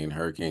hurricane,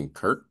 Hurricane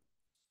Kurt.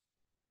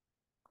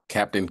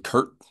 Captain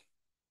Kurt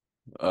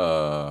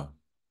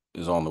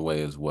is on the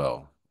way as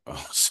well.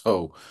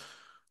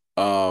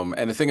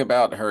 And the thing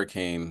about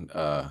Hurricane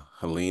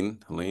Helene,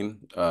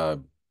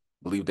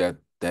 believe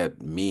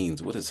that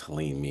means, what does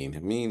Helene mean?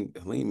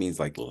 Helene means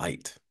like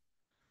light,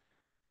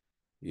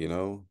 you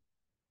know?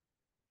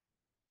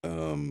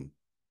 The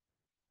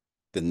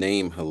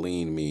name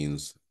Helene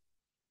means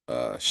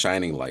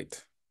shining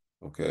light,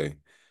 okay?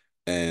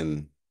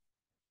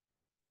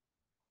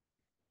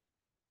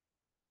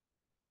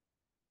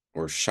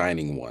 Or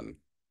shining one,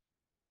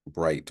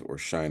 bright or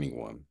shining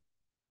one,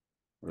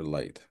 or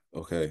light,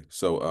 okay?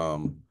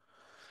 So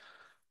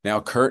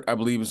now Kurt, I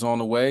believe, is on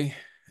the way.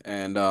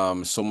 And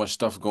so much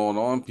stuff going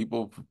on.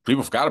 People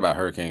forgot about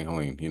Hurricane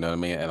Helene. You know what I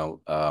mean? And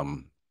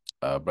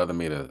a brother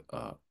made a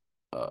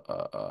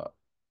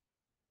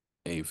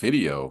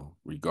video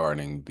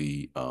regarding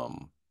the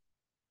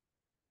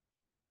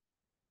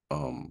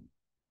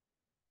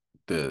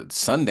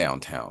sundown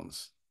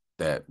towns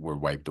that were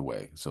wiped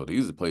away. So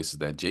these are places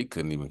that Jake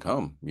couldn't even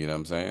come. You know what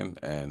I'm saying?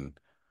 And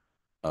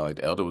like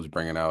the elder was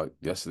bringing out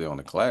yesterday on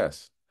the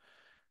class.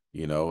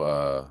 You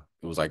know,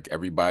 it was like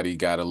everybody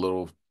got a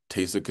little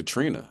taste of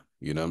Katrina.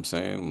 You know what I'm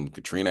saying? When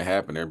Katrina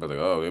happened, everybody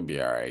like, oh, it'll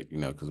be all right. You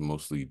know, because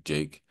mostly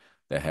Jake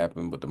that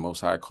happened. But the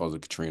Most High calls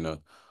it Katrina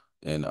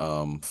in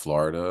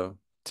Florida,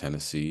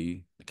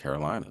 Tennessee, the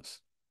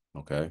Carolinas.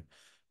 Okay.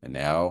 And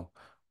now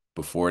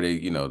before they,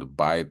 Joe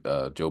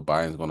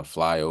Biden's going to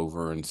fly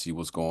over and see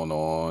what's going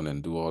on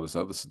and do all this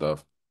other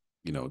stuff,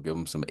 give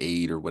them some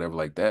aid or whatever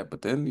like that.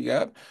 But then you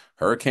got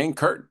Hurricane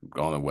Kurt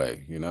on the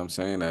way. You know what I'm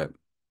saying? That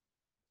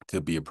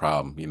could be a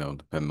problem,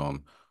 depending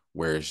on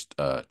where its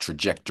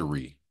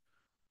trajectory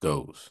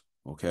goes.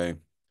 Okay.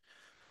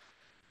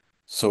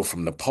 So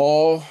from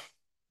Nepal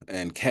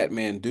and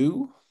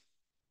Kathmandu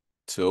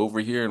to over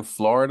here in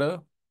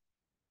Florida,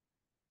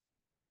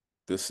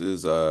 this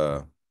is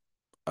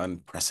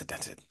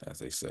unprecedented, as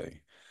they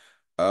say.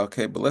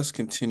 Okay, but let's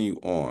continue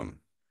on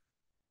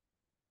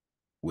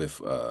with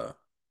the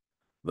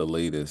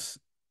latest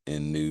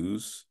in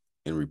news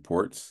and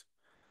reports.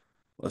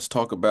 Let's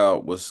talk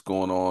about what's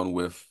going on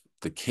with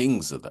the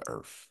kings of the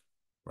earth,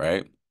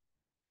 right?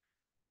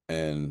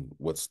 And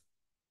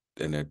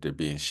that they're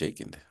being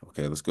shaken.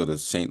 Okay, let's go to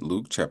St.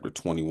 Luke chapter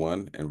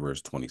 21 and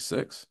verse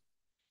 26.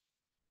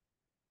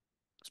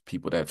 It's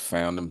people that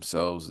found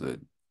themselves that,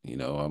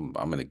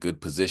 I'm in a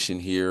good position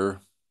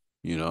here.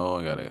 I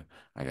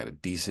got a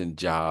decent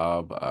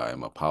job.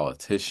 I'm a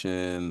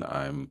politician.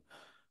 I'm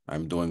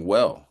doing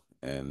well.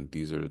 And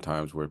these are the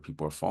times where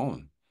people are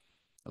falling.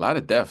 A lot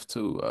of death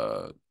too.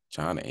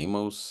 John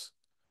Amos,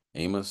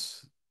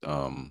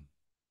 um,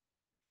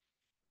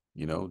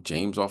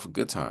 James off of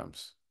Good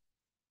Times,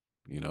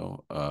 you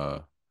know, uh,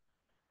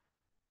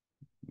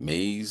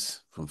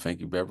 Mays from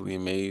Thank You Beverly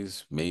and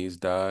Mays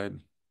died.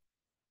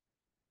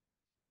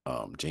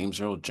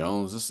 James Earl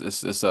Jones.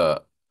 It's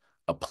a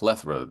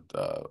plethora.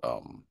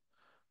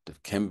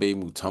 Dikembe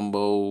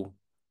Mutombo.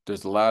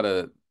 There's a lot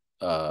of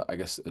I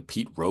guess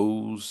Pete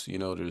Rose.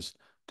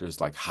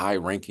 There's like high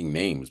ranking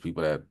names,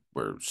 people that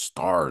were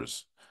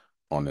stars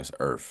on this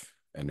earth,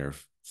 and they're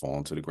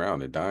falling to the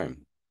ground. They're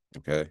dying.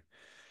 Okay.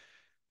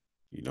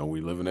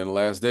 We living in the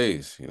last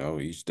days.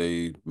 Each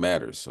day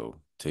matters. So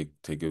take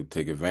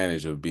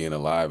advantage of being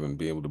alive and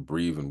being able to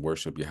breathe and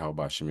worship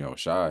Yahweh Shem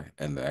Yahushai,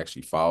 and to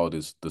actually follow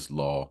this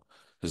law,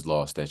 his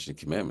law, statutes, and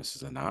commandments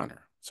is an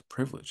honor. It's a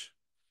privilege.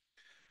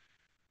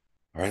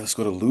 All right, let's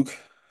go to Luke.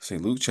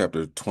 St. Luke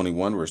chapter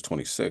 21, verse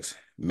 26.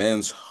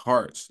 Men's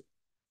heart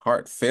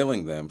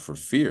failing them for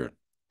fear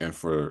and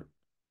for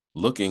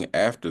looking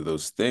after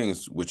those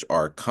things which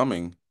are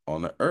coming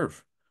on the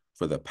earth,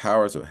 for the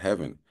powers of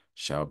heaven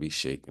shall be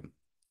shaken.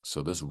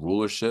 So this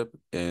rulership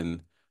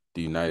in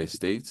the United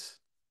States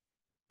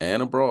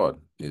and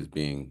abroad is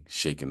being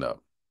shaken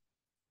up.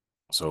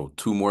 So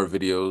 2 more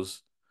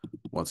videos,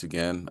 once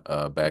again,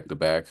 back to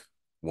back.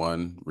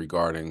 One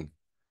regarding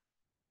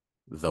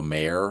the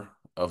mayor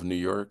of New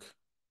York,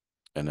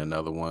 and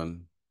another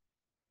one,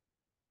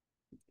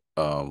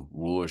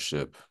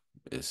 rulership,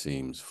 it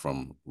seems,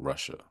 from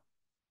Russia.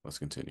 Let's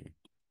continue.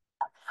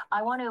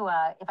 I want to,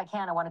 if I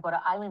can, I want to go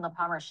to Eileen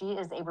LaPalmer. She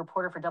is a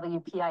reporter for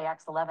WPIX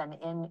 11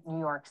 in New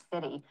York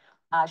City.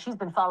 She's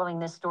been following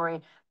this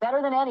story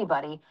better than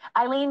anybody.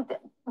 Eileen,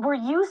 were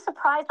you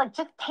surprised? Like,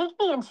 just take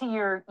me into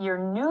your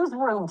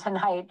newsroom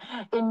tonight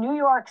in New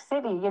York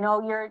City.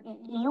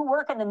 You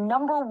work in the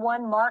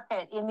 #1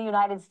 market in the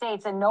United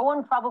States, and no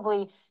one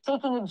probably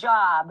taking a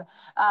job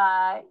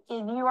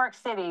in New York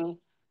City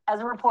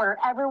as a reporter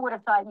ever would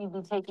have thought you'd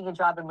be taking a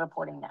job in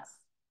reporting this.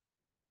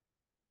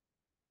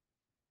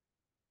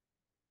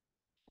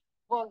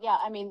 Well, yeah,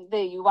 I mean,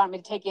 you want me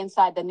to take you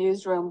inside the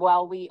newsroom?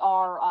 Well, we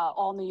are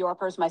all New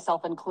Yorkers,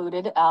 myself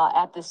included,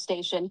 at this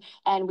station.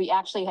 And we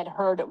actually had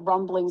heard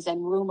rumblings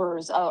and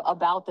rumors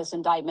about this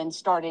indictment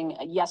starting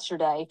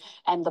yesterday,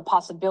 and the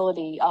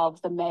possibility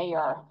of the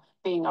mayor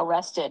being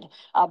arrested.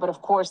 But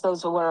of course,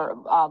 those were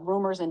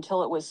rumors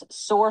until it was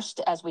sourced,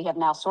 as we have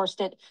now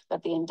sourced it,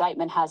 that the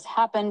indictment has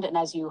happened. And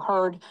as you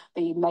heard,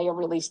 the mayor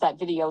released that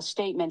video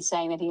statement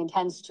saying that he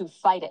intends to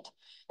fight it.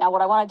 Now,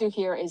 what I want to do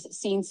here is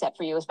scene set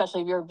for you,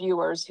 especially your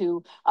viewers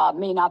who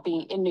may not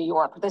be in New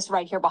York. This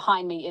right here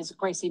behind me is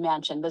Gracie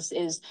Mansion. This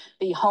is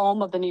the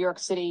home of the New York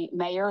City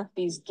mayor.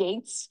 These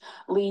gates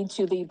lead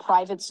to the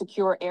private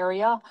secure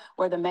area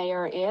where the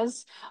mayor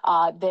is.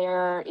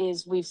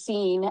 We've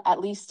seen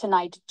at least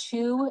tonight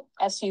 2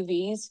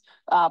 SUVs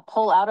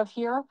pull out of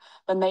here.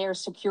 The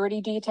mayor's security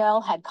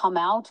detail had come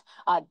out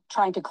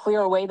trying to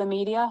clear away the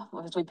media.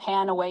 As we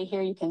pan away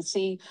here, you can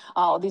see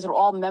these are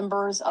all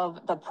members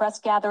of the press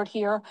gathered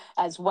here,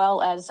 as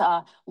well as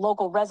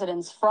local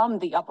residents from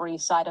the Upper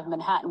East Side of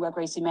Manhattan, where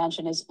Gracie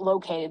Mansion is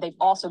located. They've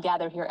also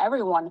gathered here,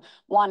 everyone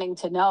wanting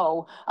to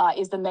know,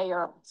 is the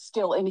mayor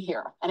still in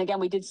here? And again,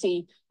 we did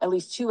see at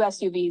least 2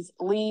 SUVs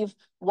leave,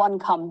 1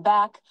 come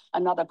back,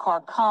 another car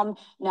come.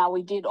 Now,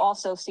 we did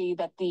also see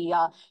that the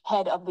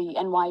head of the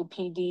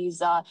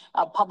NYPD's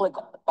Public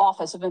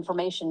Office of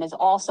Information is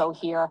also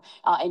here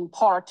in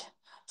part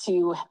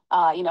to,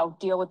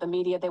 deal with the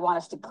media. They want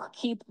us to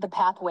keep the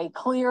pathway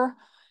clear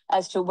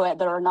as to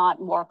whether or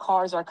not more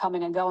cars are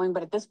coming and going.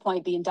 But at this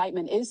point, the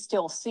indictment is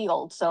still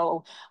sealed.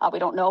 So we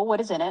don't know what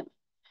is in it.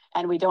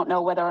 And we don't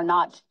know whether or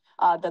not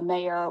the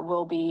mayor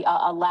will be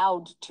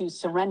allowed to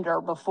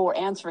surrender before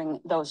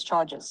answering those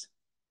charges.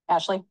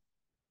 Ashley?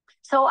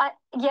 So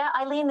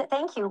Eileen,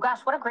 thank you. Gosh,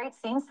 what a great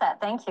scene set.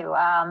 Thank you.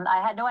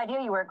 I had no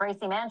idea you were at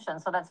Gracie Mansion,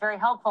 so that's very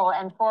helpful.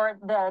 And for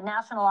the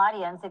national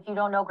audience, if you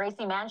don't know,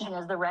 Gracie Mansion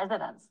is the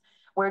residence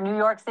where New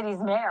York City's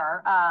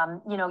mayor,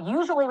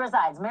 usually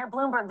resides. Mayor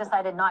Bloomberg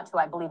decided not to,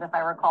 I believe, if I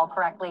recall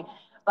correctly.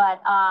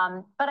 But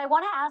I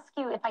want to ask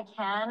you, if I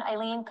can,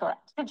 Eileen,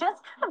 correct, to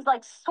just kind of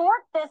like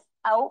sort this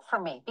out for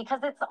me, because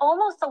it's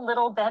almost a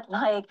little bit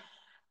like,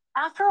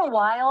 after a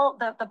while,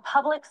 the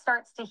public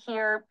starts to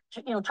hear,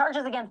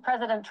 charges against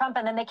President Trump,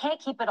 and then they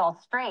can't keep it all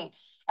straight.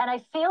 And I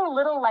feel a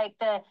little like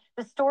the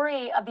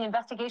story of the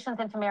investigations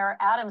into Mayor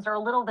Adams are a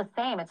little the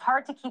same. It's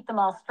hard to keep them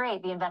all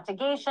straight. The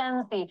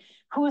investigations, the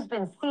who's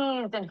been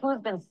seized and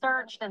who's been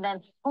searched, and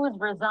then who's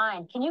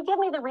resigned. Can you give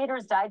me the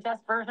Reader's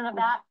Digest version of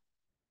that?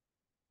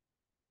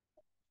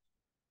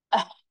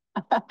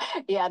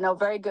 Yeah, no,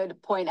 very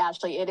good point,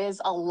 Ashley. It is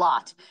a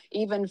lot,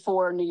 even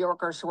for New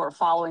Yorkers who are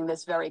following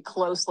this very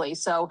closely.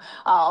 So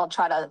I'll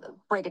try to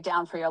break it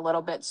down for you a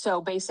little bit.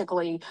 So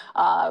basically,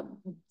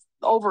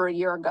 over a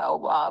year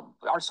ago,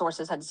 our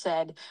sources had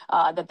said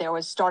that there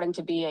was starting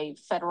to be a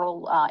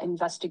federal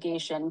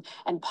investigation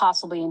and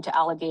possibly into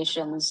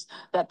allegations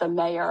that the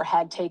mayor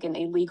had taken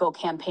illegal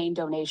campaign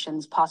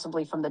donations,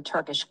 possibly from the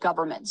Turkish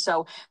government.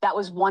 So that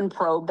was one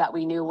probe that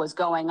we knew was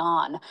going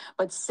on.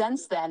 But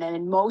since then,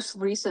 and most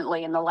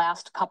recently in the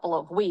last couple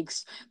of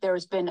weeks,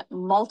 there's been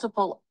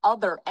multiple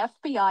other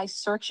FBI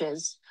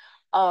searches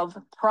of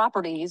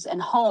properties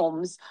and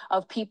homes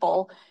of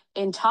people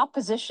in top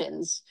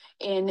positions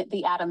in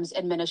the Adams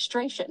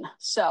administration.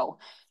 So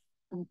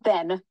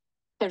then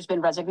there's been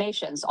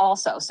resignations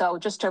also. So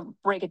just to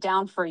break it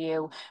down for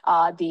you,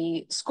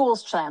 the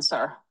schools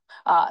chancellor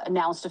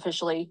announced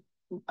officially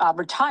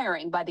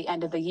retiring by the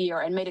end of the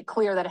year and made it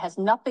clear that it has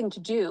nothing to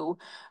do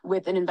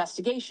with an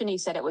investigation. He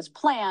said it was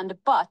planned,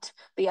 but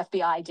the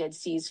FBI did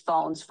seize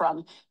phones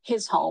from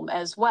his home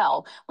as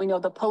well. We know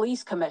the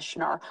police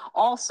commissioner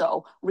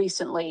also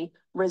recently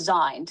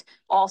resigned,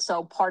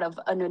 also part of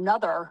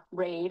another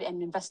raid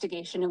and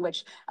investigation in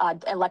which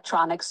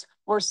electronics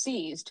were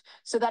seized.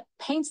 So that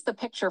paints the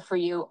picture for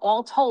you.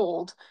 All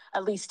told,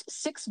 at least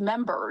 6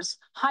 members,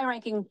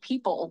 high-ranking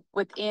people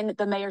within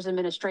the mayor's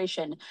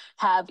administration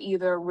have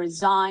either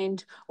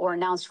resigned or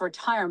announced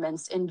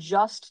retirements in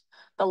just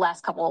the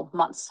last couple of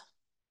months.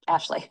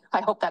 Ashley,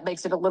 I hope that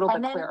makes it a little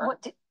bit clearer.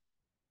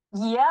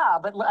 Yeah,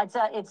 but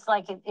it's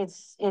like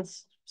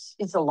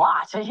it's a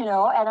lot, you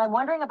know. And I'm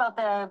wondering about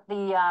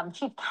the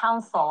chief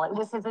counsel. It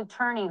was his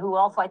attorney who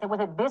also, I think, was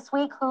it this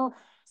week who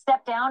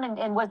stepped down,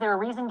 and was there a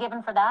reason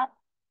given for that?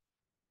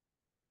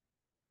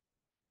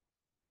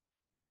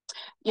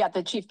 Yeah,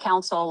 the chief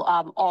counsel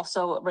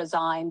also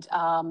resigned.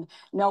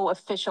 No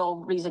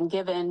official reason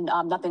given.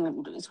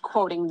 Nothing is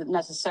quoting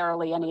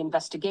necessarily any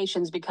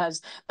investigations,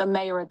 because the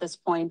mayor at this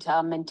point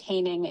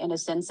maintaining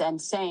innocence and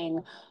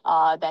saying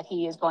that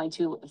he is going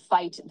to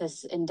fight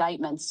this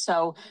indictment.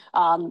 So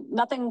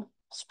nothing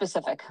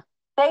specific.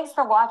 Thanks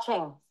for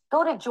watching.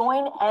 Go to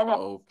join and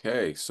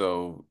Okay,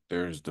 so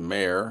there's the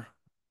mayor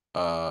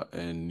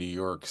in New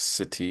York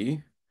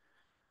City.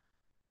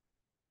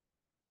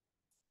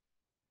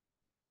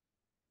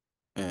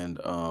 And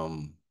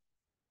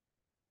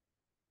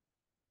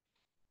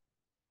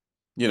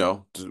you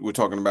know, we're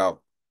talking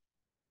about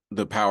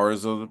the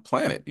powers of the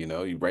planet. You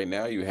know, right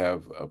now you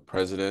have a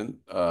president,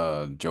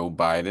 Joe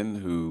Biden,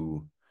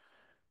 who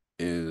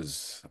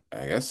is,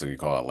 I guess you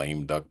call it a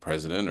lame duck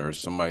president, or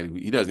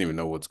somebody he doesn't even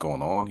know what's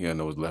going on. He doesn't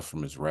know what's left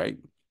from his right.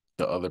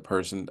 The other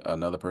person,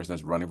 another person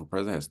that's running for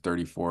president, has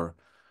 34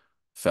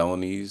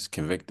 felonies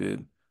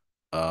convicted.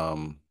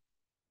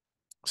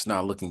 It's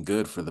not looking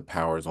good for the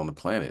powers on the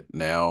planet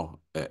now,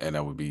 and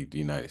that would be the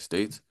United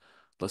States.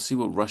 Let's see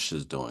what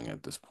Russia's doing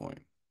at this point.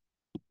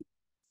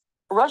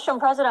 Russian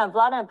President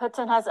Vladimir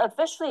Putin has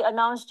officially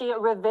announced a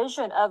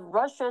revision of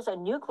Russia's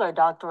nuclear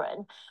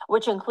doctrine,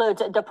 which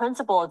includes the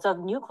principles of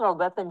nuclear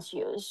weapons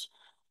use.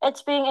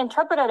 It's being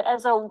interpreted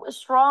as a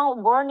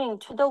strong warning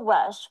to the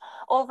West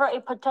over a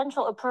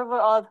potential approval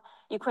of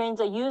Ukraine's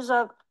use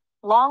of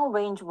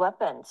long-range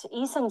weapons.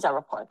 Lee Seung-jae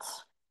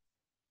reports.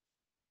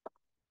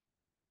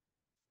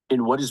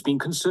 In what is being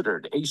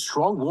considered a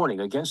strong warning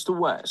against the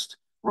West,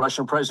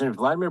 Russian President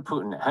Vladimir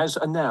Putin has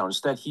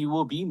announced that he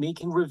will be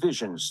making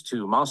revisions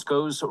to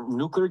Moscow's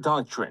nuclear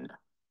doctrine.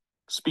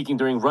 Speaking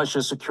during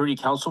Russia's Security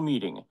Council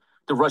meeting,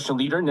 the Russian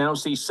leader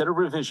announced a set of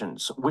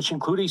revisions, which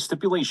include a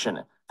stipulation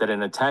that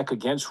an attack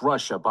against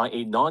Russia by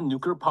a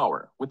non-nuclear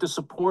power with the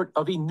support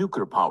of a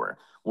nuclear power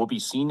will be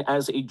seen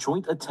as a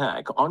joint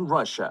attack on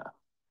Russia.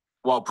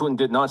 While Putin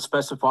did not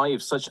specify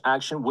if such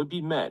action would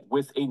be met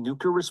with a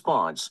nuclear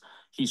response,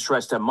 he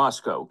stressed that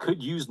Moscow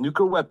could use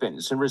nuclear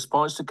weapons in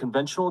response to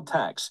conventional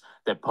attacks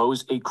that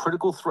pose a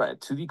critical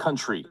threat to the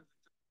country.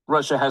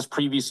 Russia has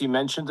previously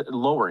mentioned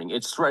lowering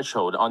its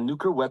threshold on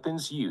nuclear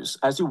weapons use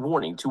as a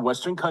warning to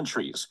Western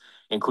countries,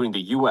 including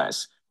the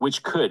U.S.,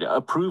 which could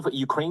approve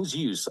Ukraine's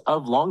use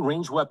of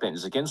long-range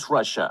weapons against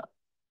Russia.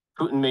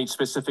 Putin made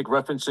specific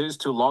references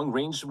to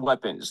long-range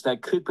weapons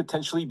that could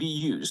potentially be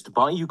used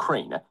by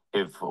Ukraine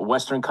if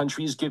Western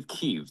countries give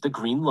Kyiv the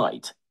green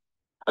light.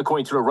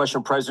 According to the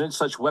Russian president,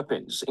 such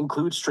weapons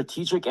include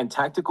strategic and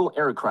tactical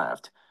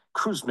aircraft,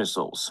 cruise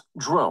missiles,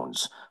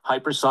 drones,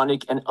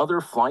 hypersonic, and other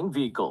flying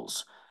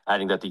vehicles,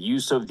 adding that the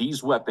use of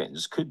these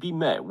weapons could be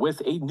met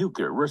with a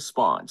nuclear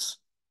response.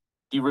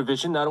 The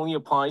revision not only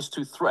applies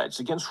to threats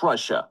against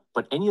Russia,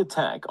 but any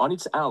attack on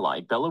its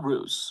ally,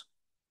 Belarus.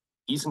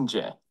 Lee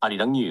Seung-jae,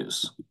 Arirang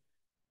News.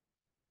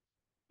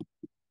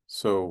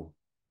 So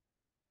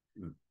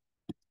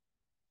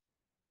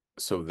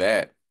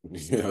that,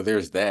 you know,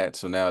 there's that.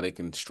 So now they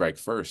can strike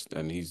first,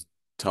 and he's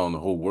telling the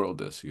whole world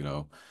this,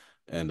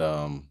 and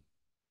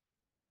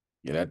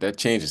yeah, that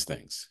changes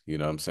things. You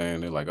know what I'm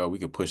saying? They're like, oh, we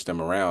can push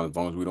them around as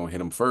long as we don't hit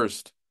them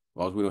first. As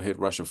long as we don't hit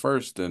Russia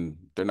first, then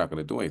they're not going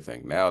to do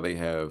anything. Now they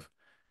have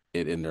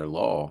it in their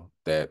law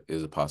that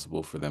is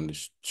possible for them to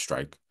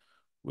strike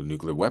with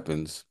nuclear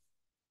weapons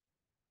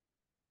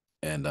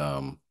and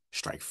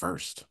strike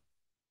first.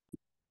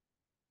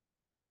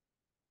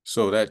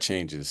 So that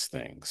changes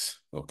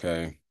things,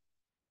 okay?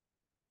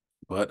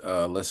 But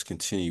let's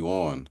continue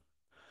on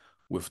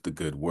with the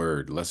good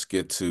word. Let's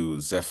get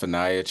to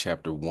Zephaniah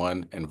chapter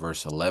 1 and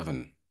verse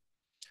 11.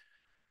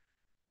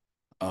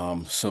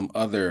 Some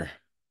other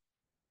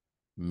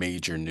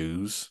major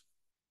news,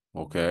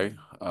 okay,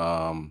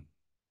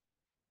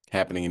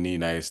 happening in the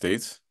United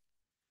States.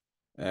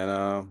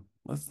 And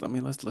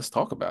let's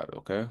talk about it,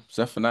 okay?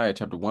 Zephaniah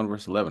chapter 1,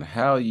 verse 11.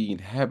 How ye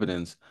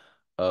inhabitants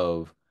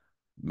of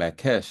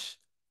Makesh,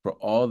 for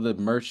all the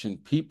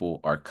merchant people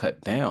are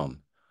cut down.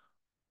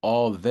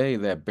 All they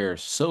that bear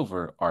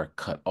silver are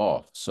cut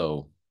off.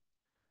 So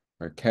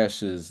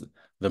Marrakesh is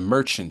the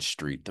merchant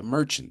street, the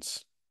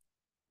merchants.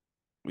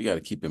 We got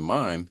to keep in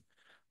mind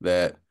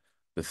that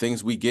the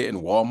things we get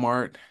in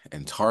Walmart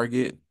and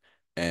Target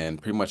and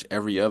pretty much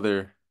every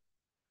other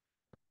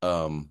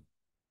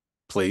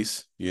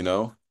place,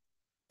 the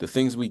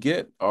things we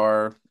get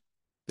are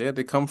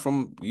they come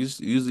from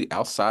usually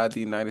outside the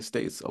United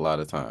States a lot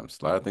of times.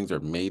 A lot of things are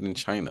made in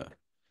China,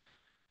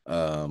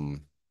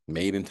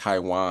 made in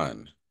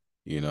Taiwan,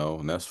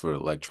 and that's for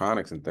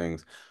electronics and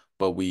things.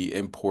 But we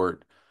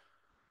import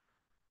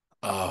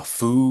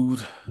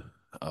food,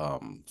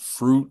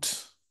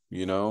 fruit,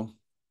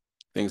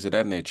 things of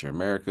that nature.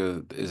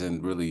 America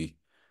isn't really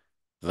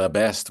the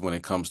best when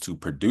it comes to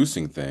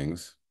producing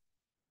things.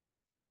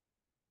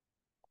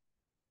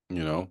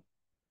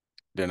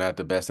 They're not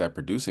the best at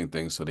producing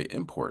things, so they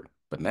import.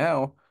 But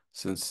now,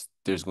 since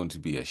there's going to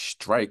be a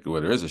strike, or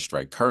there is a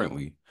strike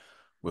currently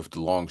with the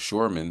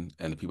longshoremen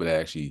and the people that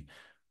actually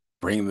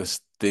bring the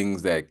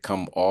things that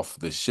come off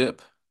the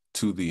ship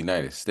to the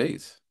United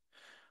States,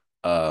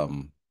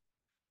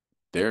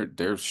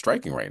 they're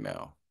striking right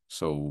now.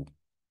 So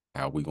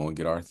how are we going to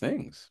get our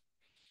things?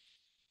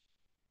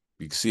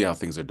 You can see how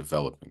things are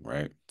developing,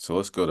 right? So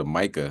let's go to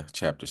Micah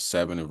chapter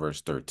 7 and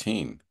verse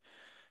 13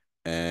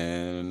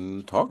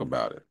 and talk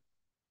about it.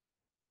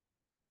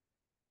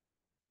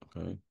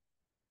 Okay.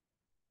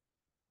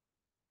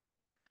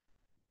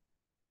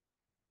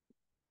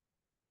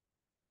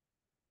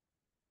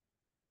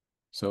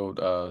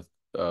 So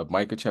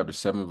Micah chapter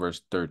 7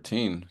 verse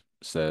 13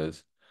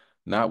 says,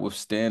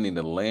 notwithstanding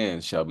the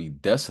land shall be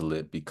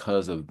desolate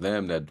because of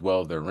them that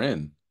dwell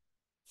therein,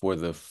 for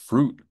the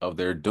fruit of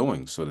their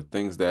doing. So the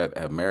things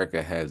that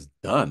America has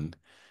done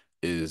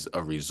is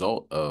a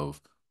result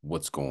of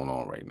what's going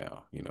on right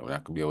now. We're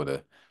not gonna be able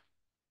to.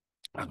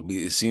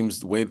 It seems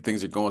the way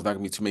things are going, it's not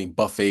gonna be too many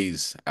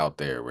buffets out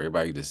there where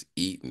everybody just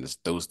eat and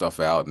just throw stuff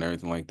out and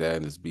everything like that,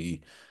 and just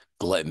be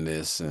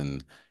gluttonous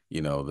and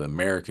the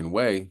American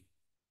way.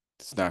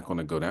 It's not going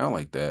to go down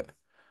like that,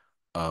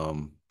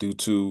 due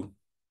to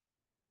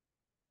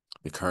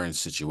the current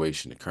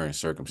situation, the current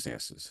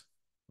circumstances.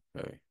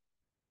 Okay.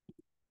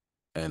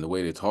 And the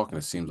way they're talking,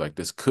 it seems like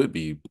this could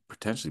be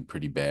potentially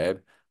pretty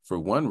bad. For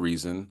one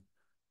reason,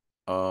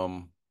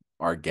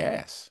 our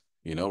gas.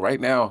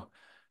 Right now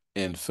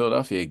in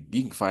Philadelphia,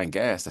 you can find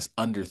gas that's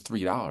under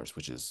 $3,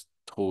 which is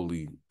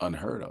totally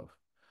unheard of.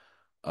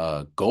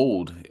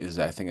 Gold is,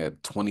 I think,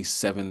 at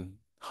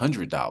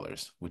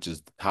 $2,700, which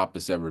is the top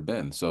it's ever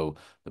been. So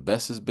the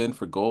best has been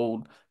for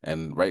gold,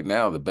 and right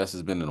now the best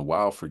has been in a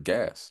while for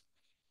gas.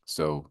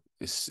 So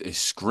it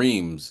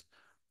screams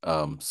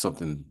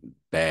something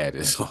bad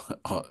is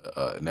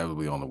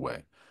inevitably on the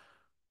way.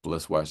 But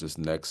let's watch this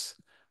next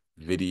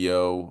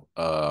video.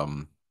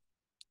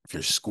 If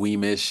you're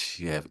squeamish,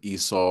 you have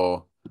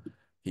Esau.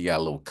 He got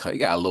a little cut. He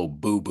got a little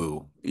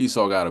boo-boo.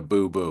 Esau got a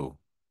boo-boo,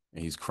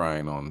 and he's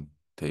crying on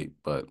tape.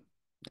 But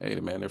hey,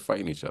 man, they're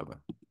fighting each other.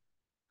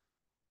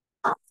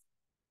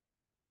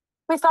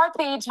 We start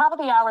the top of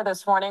the hour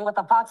this morning with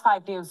a Fox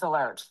 5 News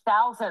alert.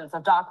 Thousands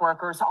of dock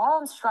workers are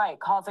on strike,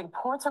 causing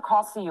ports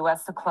across the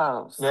U.S. to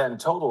close. Yeah, in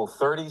total,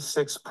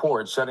 36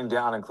 ports shutting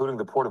down, including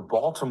the port of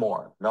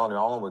Baltimore. Melanie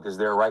Allenwick is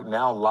there right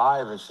now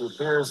live, and she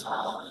appears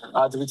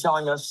to be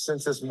telling us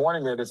since this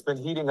morning that it's been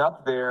heating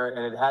up there,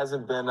 and it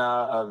hasn't been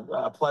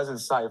a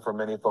pleasant sight for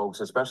many folks,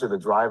 especially the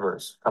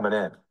drivers coming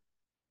in.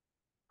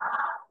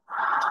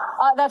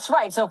 That's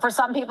right. So for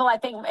some people, I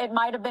think it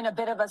might have been a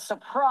bit of a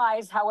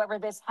surprise. However,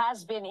 this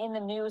has been in the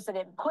news that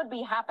it could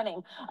be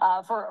happening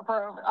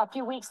for a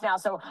few weeks now.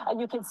 So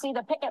you can see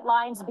the picket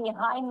lines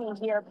behind me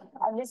here.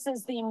 And this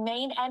is the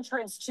main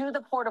entrance to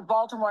the Port of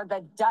Baltimore,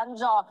 the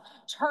Dundalk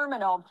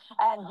Terminal.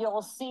 And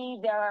you'll see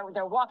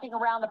they're walking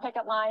around the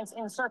picket lines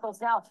in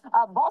circles. Now,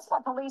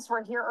 Baltimore police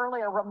were here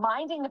earlier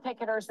reminding the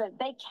picketers that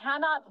they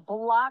cannot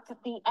block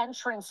the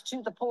entrance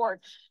to the port.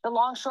 The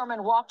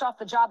longshoremen walked off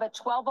the job at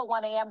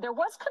 12:01 a.m. There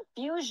was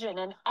confusion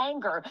and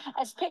anger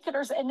as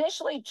picketers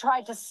initially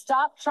tried to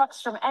stop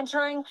trucks from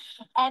entering,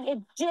 and it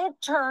did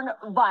turn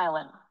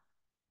violent.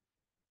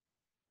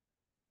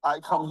 I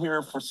come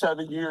here for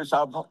 7 years.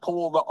 I've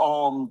pulled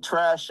the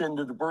trash and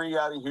the debris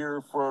out of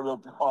here for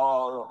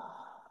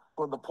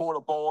the Port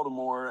of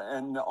Baltimore,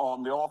 and the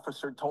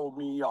officer told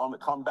me to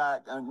come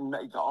back and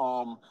make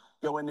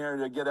go in there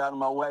to get out of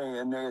my way,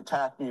 and they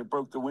attacked me and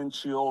broke the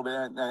windshield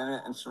and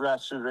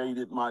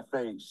lacerated my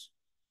face.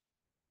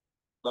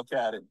 Look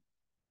at it.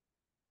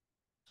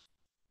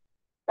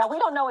 Now, we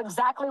don't know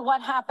exactly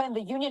what happened.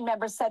 The union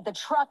members said the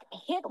truck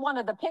hit one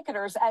of the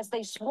picketers as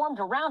they swarmed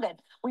around it.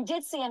 We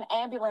did see an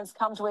ambulance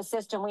come to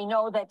assist, and we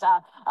know that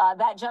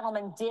that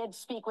gentleman did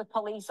speak with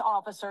police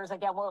officers.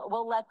 Again,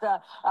 we'll let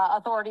the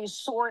authorities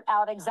sort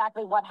out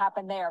exactly what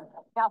happened there.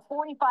 Now,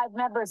 45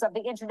 members of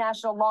the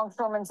International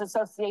Longshoremen's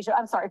Association,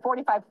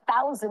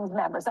 45,000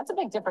 members. That's a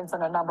big difference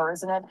in a number,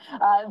 isn't it?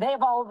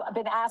 They've all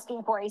been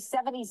asking for a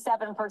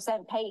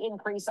 77% pay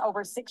increase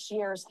over 6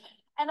 years.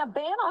 And a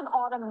ban on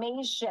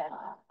automation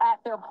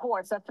at their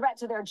ports, a threat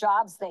to their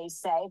jobs, they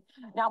say.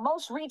 Now,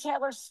 most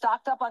retailers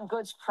stocked up on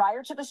goods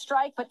prior to the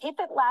strike, but if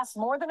it lasts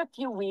more than a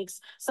few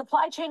weeks,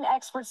 supply chain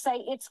experts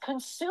say it's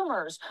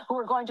consumers who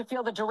are going to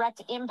feel the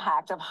direct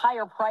impact of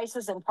higher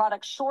prices and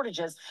product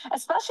shortages,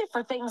 especially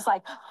for things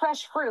like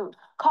fresh fruit,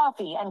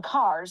 coffee, and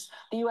cars.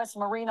 The U.S.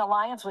 Marine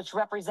Alliance, which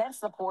represents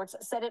the ports,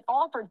 said it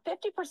offered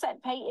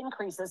 50% pay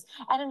increases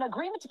and an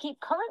agreement to keep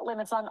current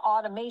limits on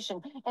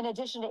automation, in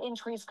addition to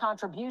increased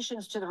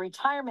contributions to the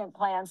retirement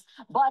plans.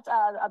 But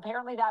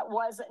apparently that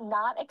was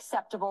not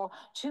acceptable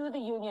to the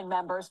union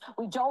members.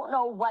 We don't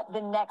know what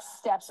the next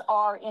steps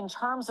are in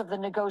terms of the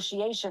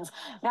negotiations.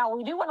 Now,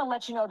 we do want to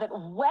let you know that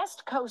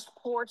West Coast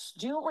ports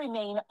do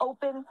remain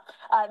open.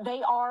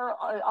 They are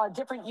a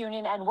different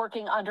union and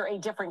working under a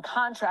different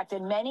contract,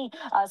 and many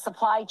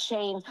supply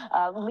chain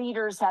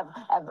leaders have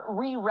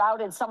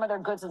rerouted some of their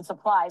goods and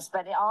supplies.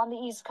 But on the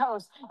East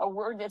Coast,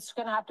 it's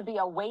going to have to be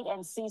a wait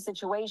and see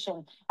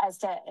situation as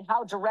to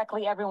how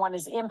directly everyone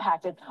is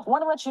impacted. I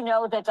want to let you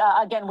know that,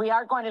 again, we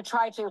are going to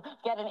try to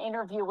get an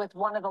interview with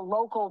one of the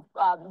local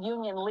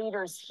union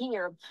leaders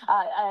here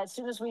as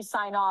soon as we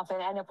sign off.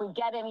 And if we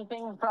get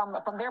anything from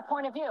their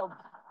point of view,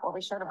 we'll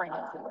be sure to bring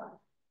it to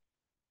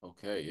you.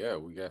 Okay, yeah,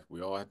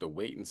 we all have to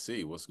wait and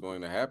see what's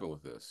going to happen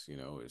with this. You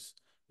know,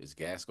 is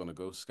gas going to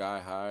go sky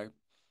high?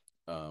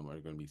 Are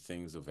there going to be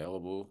things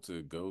available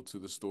to go to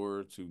the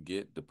store to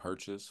get the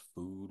purchase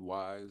food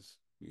wise?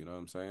 You know what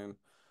I'm saying?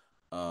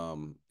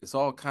 It's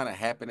all kind of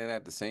happening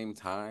at the same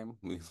time.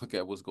 When you look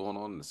at what's going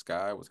on in the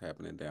sky, what's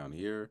happening down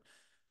here,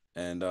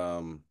 and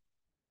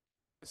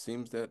it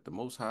seems that the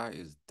Most High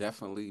is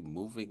definitely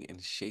moving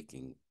and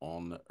shaking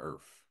on the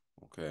earth.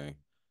 Okay.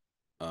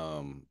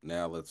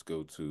 Now let's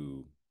go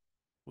to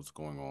what's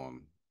going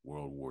on,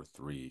 World War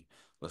III.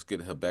 Let's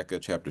get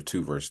Habakkuk chapter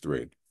 2, verse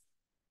 3.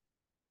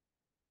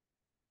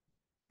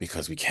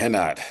 Because we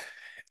cannot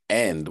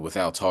end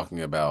without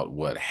talking about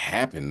what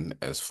happened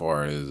as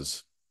far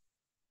as,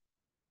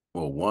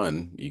 well,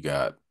 one, you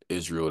got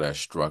Israel that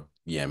struck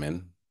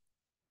Yemen.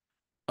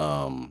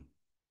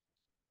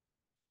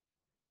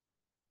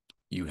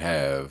 You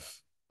have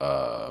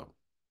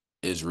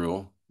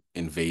Israel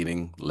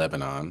invading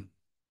Lebanon.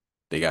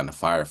 They got in a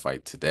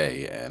firefight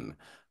today, and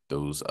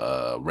those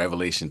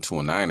Revelation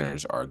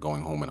 209ers are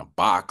going home in a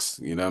box.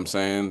 You know what I'm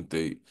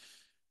saying?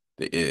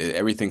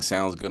 Everything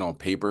sounds good on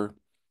paper,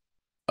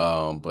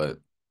 but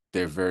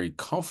they're very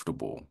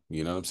comfortable.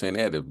 You know what I'm saying?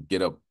 They had to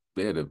get up,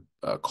 they had to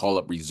call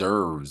up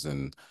reserves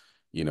and,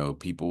 you know,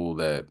 people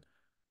that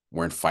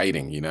weren't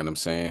fighting. You know what I'm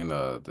saying?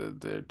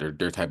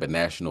 Their type of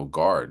National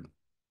Guard.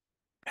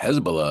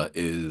 Hezbollah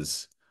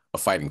is a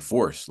fighting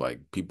force. Like,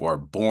 people are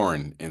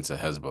born into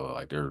Hezbollah.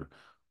 Like, they're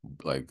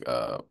like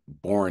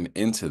born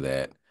into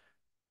that,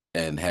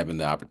 and having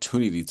the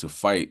opportunity to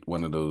fight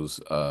one of those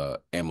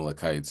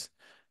Amalekites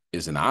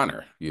is an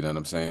honor. You know what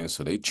I'm saying?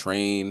 So they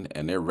train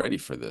and they're ready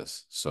for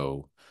this.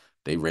 So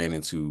they ran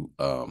into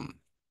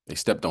they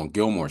stepped on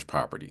Gilmore's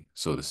property,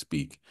 so to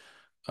speak,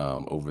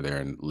 over there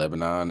in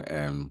Lebanon,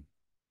 and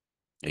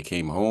they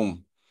came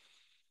home,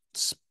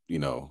 you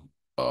know,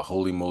 a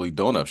holy moly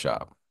donut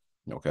shop.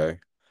 Okay.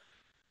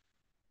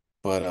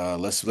 But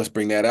let's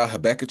bring that out.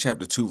 Habakkuk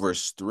chapter 2,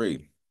 verse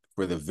 3.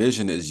 For the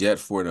vision is yet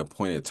for an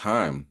appointed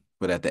time,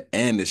 but at the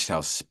end it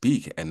shall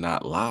speak and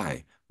not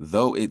lie.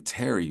 Though it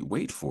tarry,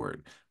 wait for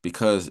it,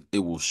 because it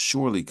will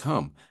surely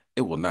come.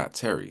 It will not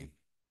tarry.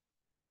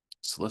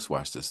 So let's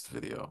watch this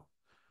video,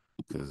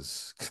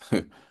 because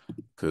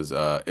things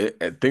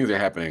are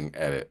happening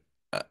at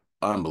an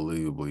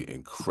unbelievably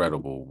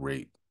incredible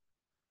rate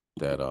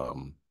that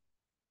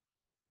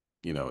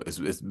you know,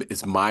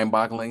 it's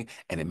mind-boggling,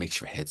 and it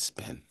makes your head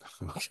spin.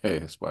 Okay,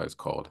 that's why it's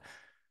called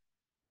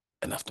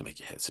enough to make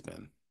your head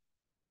spin.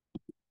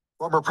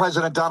 Former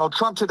President Donald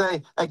Trump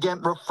today,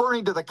 again,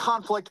 referring to the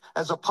conflict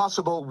as a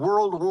possible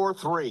World War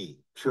III.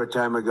 Short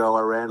time ago,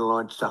 Iran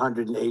launched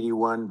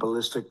 181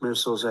 ballistic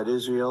missiles at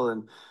Israel,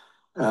 and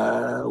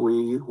I've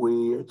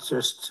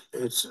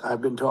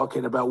been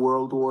talking about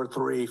World War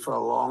III for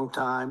a long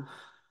time,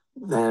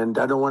 and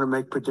I don't want to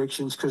make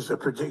predictions because the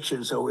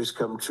predictions always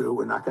come true.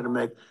 We're not going to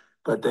make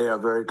but they are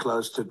very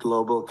close to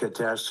global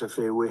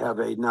catastrophe. We have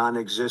a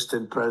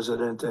non-existent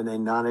president and a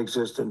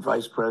non-existent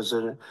vice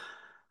president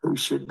who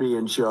should be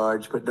in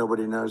charge, but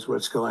nobody knows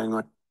what's going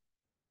on.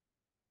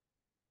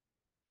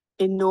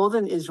 In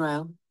northern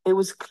Israel, it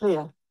was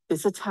clear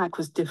this attack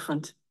was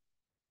different.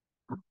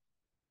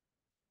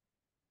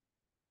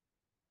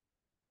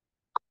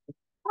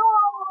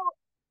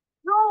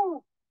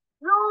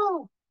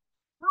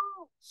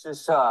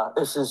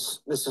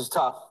 This is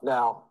tough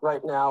now.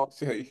 Right now.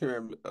 See how you hear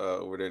him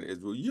over there in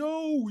Israel?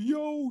 Yo,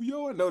 yo,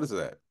 yo. I noticed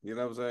that. You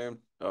know what I'm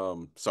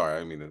saying? Sorry, I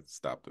didn't mean to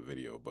stop the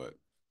video, but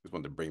just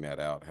wanted to bring that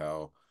out.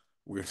 How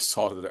we're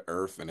salt of the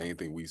earth, and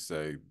anything we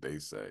say, they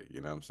say.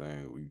 You know what I'm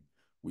saying?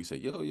 We say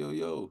yo, yo,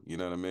 yo. You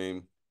know what I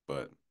mean?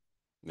 But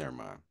never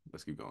mind.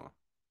 Let's keep going.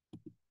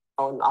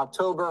 In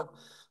October,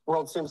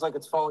 world seems like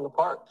it's falling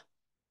apart.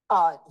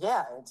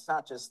 Yeah, it's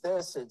not just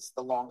this, it's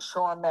the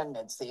longshoremen,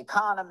 it's the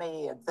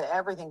economy,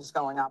 everything's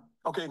going up.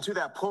 Okay, and to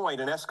that point,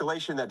 an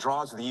escalation that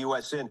draws the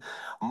U.S. in,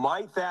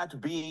 might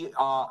that be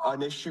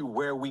an issue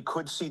where we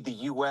could see the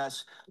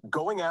U.S.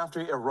 going after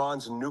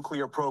Iran's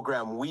nuclear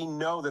program? We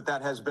know that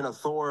that has been a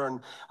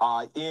thorn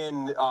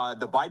in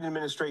the Biden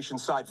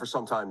administration's side for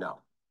some time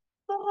now.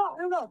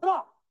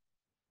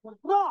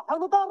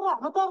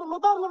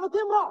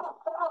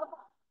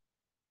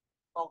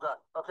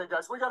 Okay,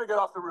 guys, we got to get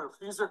off the roof.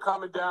 These are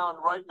coming down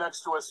right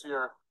next to us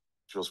here.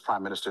 Israel's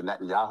Prime Minister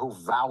Netanyahu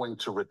vowing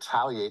to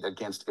retaliate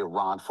against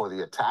Iran for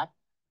the attack.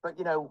 But,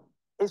 you know,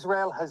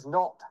 Israel has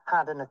not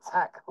had an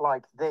attack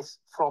like this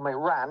from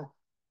Iran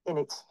in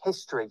its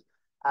history.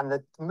 And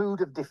the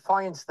mood of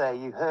defiance there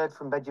you heard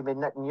from Benjamin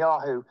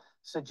Netanyahu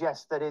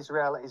suggests that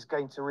Israel is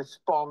going to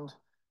respond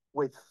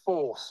with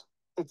force.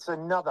 It's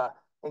another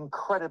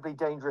incredibly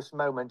dangerous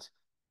moment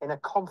in a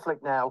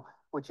conflict now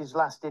which has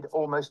lasted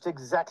almost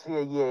exactly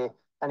a year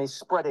and is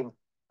spreading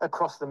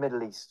across the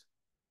Middle East.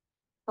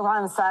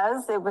 Iran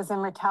says it was in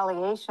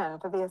retaliation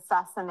for the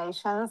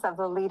assassinations of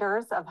the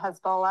leaders of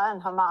Hezbollah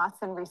and Hamas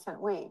in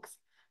recent weeks.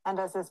 And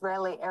as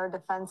Israeli air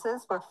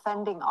defenses were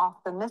fending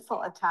off the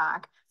missile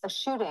attack, a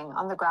shooting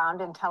on the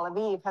ground in Tel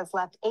Aviv has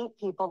left 8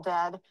 people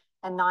dead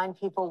and 9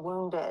 people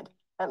wounded.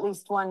 At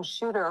least one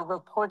shooter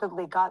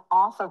reportedly got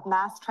off of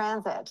mass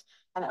transit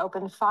and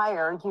opened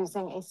fire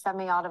using a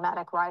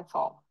semi-automatic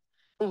rifle.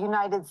 The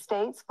United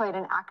States played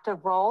an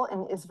active role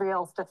in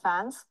Israel's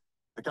defense.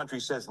 The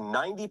country says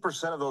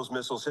 90% of those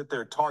missiles hit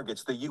their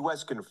targets, the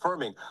U.S.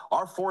 confirming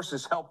our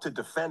forces helped to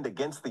defend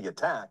against the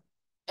attack.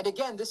 And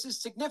again, this is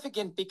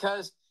significant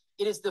because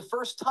it is the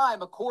first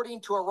time,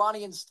 according to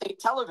Iranian state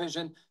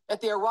television,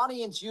 that the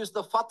Iranians used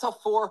the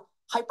Fatah-4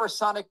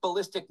 hypersonic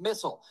ballistic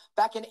missile.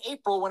 Back in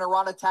April, when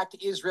Iran attacked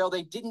Israel,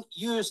 they didn't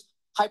use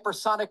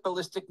hypersonic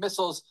ballistic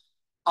missiles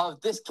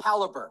of this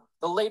caliber,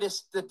 the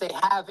latest that they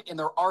have in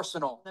their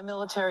arsenal. The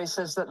military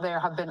says that there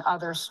have been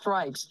other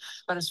strikes.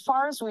 But as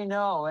far as we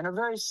know, in a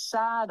very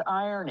sad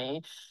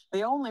irony,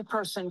 the only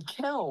person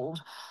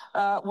killed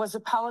was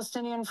a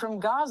Palestinian from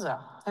Gaza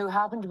who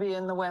happened to be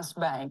in the West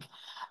Bank.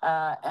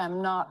 We're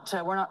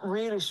not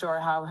really sure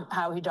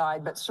how he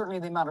died, but certainly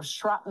the amount of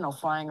shrapnel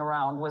flying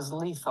around was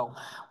lethal.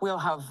 We'll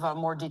have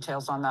more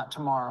details on that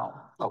tomorrow.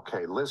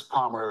 Okay, Liz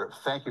Palmer,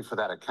 thank you for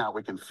that account.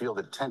 We can feel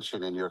the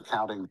tension in your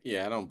counting.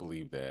 Yeah, I don't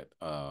believe that.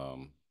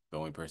 The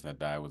only person that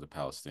died was a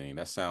Palestinian.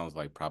 That sounds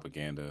like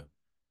propaganda.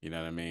 You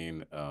know what I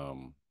mean?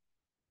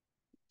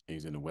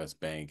 He's in the West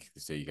Bank. They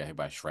say he got hit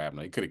by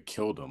shrapnel. He could have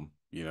killed him.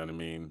 You know what I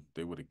mean?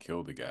 They would have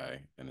killed the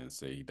guy and then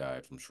say he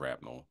died from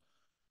shrapnel.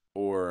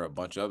 Or a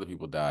bunch of other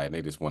people died and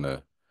they just want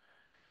to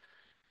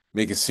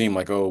make it seem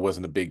like, oh, it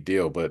wasn't a big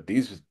deal. But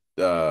these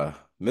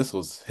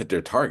missiles hit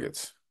their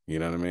targets. You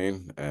know what I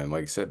mean? And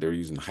like I said, they're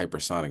using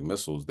hypersonic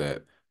missiles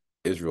that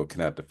Israel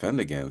cannot defend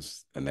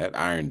against. And that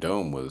Iron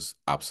Dome was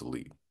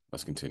obsolete.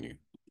 Let's continue.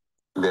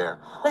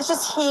 There. Let's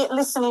just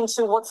listen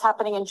into what's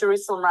happening in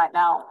Jerusalem right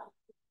now.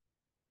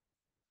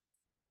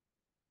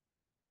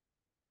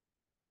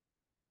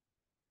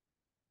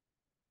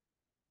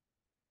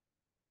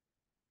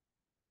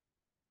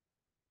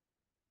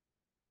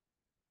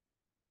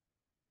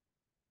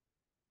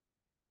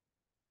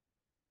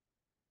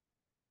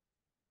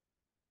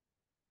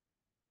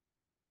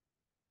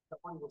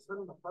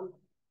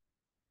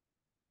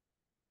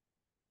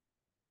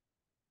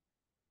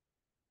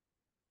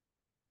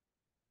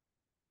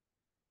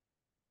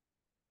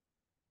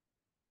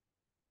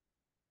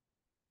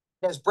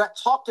 As Brett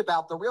talked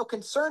about, the real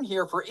concern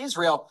here for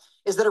Israel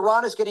is that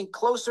Iran is getting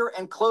closer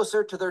and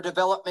closer to their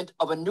development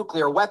of a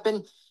nuclear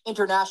weapon.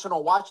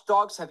 International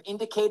watchdogs have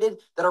indicated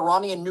that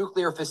Iranian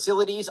nuclear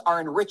facilities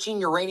are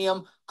enriching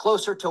uranium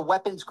closer to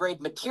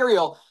weapons-grade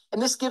material, and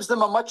this gives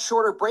them a much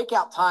shorter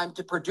breakout time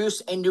to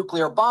produce a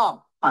nuclear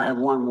bomb. I have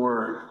one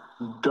word: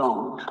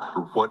 don't.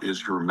 What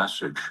is your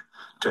message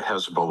to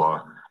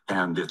Hezbollah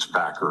and its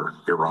backer,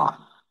 Iran?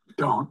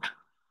 Don't.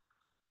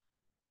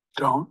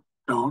 Don't.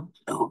 Don't.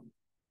 Don't.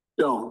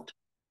 Don't.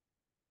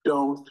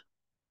 Don't.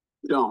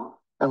 Don't.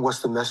 And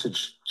what's the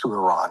message to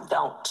Iran?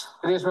 Don't.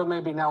 And Israel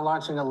may be now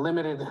launching a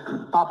limited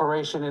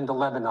operation into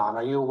Lebanon.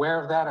 Are you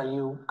aware of that? Are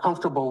you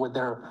comfortable with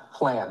their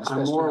plans?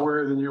 I'm more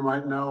aware than you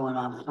might know, and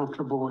I'm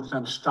comfortable with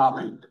them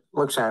stopping.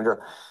 Look, Sandra,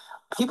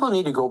 people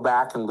need to go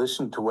back and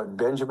listen to what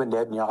Benjamin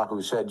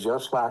Netanyahu said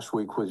just last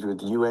week with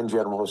the UN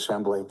General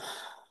Assembly.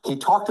 He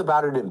talked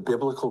about it in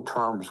biblical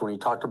terms when he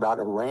talked about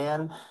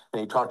Iran, and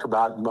he talked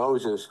about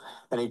Moses,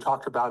 and he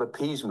talked about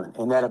appeasement,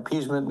 and that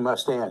appeasement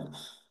must end.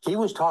 He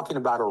was talking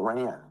about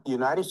Iran. The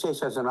United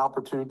States has an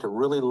opportunity to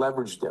really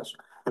leverage this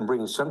and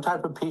bring some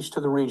type of peace to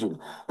the region,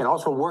 and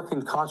also work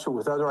in concert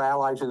with other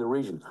allies in the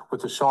region,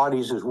 with the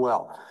Saudis as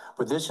well.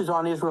 But this is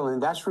on Israel,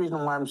 and that's the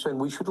reason why I'm saying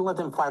we shouldn't let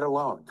them fight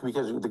alone,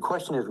 because the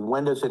question is,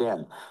 when does it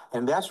end?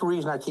 And that's the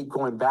reason I keep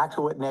going back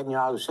to what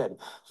Netanyahu said.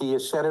 He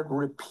has said it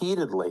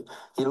repeatedly.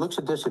 He looks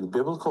at this in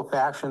biblical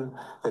fashion,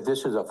 that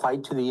this is a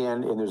fight to the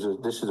end, and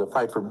this is a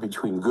fight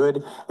between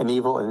good and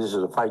evil, and this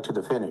is a fight to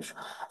the finish.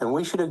 And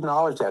we should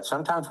acknowledge that.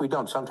 Sometimes we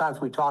don't.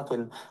 Sometimes we talk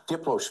in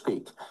diplo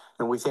speak,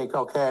 and we think,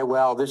 okay,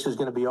 well, this is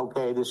going to be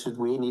okay.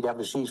 We need to have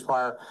a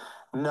ceasefire.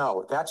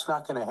 No, that's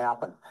not going to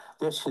happen.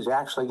 This is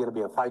actually going to be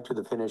a fight to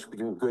the finish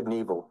between good and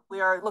evil. We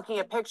are looking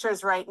at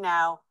pictures right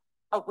now.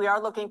 Oh, we are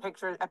looking at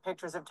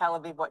pictures of Tel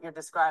Aviv, what you're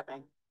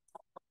describing.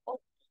 Oh.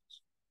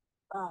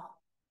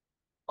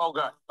 Oh,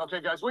 God.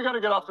 Okay, guys, we got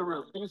to get off the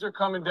roof. These are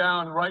coming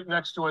down right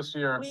next to us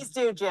here. Please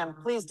do, Jim.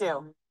 Please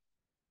do.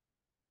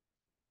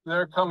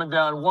 They're coming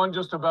down. One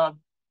just about.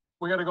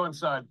 We got to go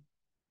inside.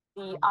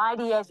 The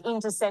IDF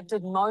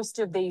intercepted most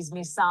of these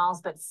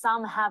missiles, but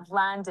some have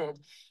landed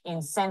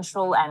in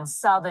central and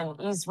southern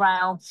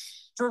Israel.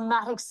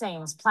 Dramatic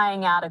scenes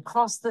playing out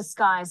across the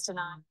skies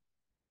tonight.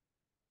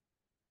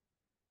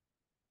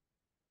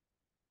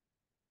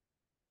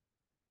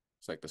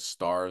 It's like the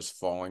stars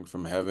falling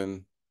from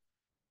heaven,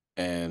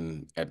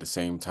 and at the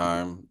same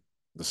time,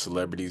 the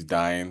celebrities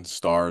dying,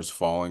 stars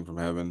falling from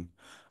heaven.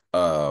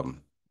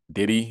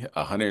 Diddy,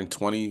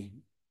 120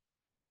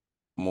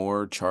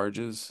 more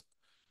charges,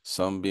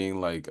 some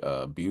being like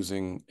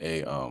abusing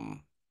a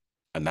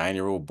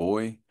 9-year-old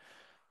boy.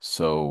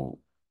 So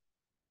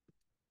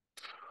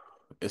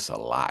it's a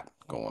lot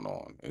going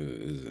on. It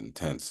is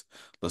intense.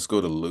 Let's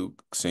go to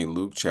Luke, St.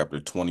 Luke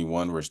chapter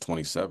 21, verse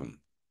 27.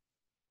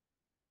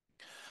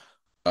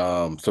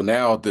 So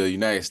now the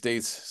United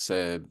States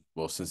said,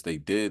 well, since they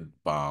did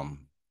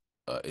bomb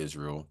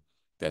Israel,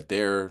 that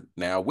they're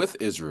now with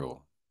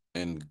Israel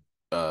and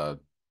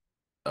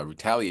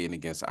retaliating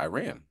against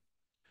Iran.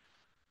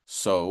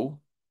 So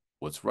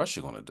what's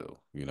Russia going to do?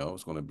 You know,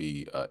 it's going to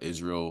be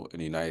Israel and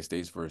the United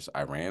States versus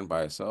Iran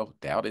by itself.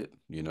 Doubt it.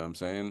 You know what I'm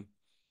saying?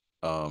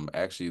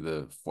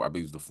 Actually, I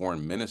believe the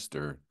foreign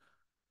minister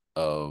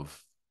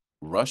of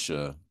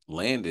Russia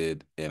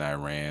landed in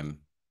Iran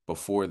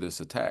before this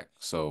attack.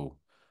 So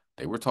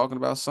they were talking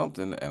about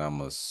something, and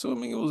I'm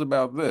assuming it was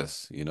about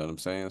this. You know what I'm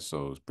saying?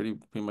 So it's pretty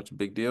much a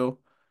big deal.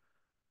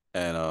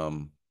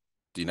 And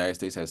the United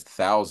States has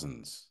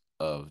thousands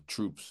of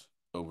troops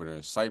over there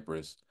in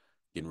Cyprus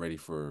getting ready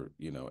for,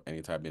 you know,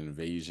 any type of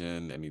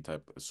invasion, any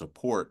type of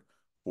support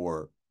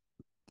for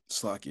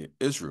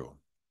Israel.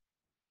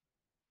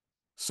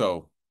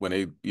 So when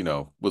they, you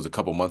know, was a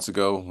couple months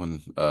ago,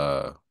 when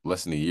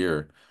less than a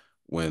year,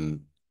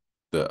 when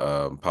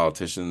the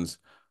politicians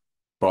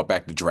brought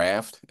back the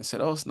draft and said,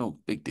 "Oh, it's no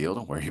big deal.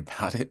 Don't worry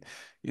about it.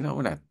 You know,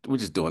 we're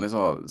just doing this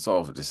it's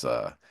all just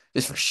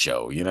for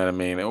show." You know what I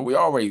mean? And we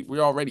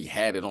already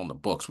had it on the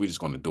books. We're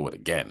just going to do it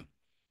again.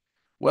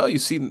 Well, you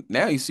see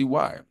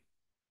why.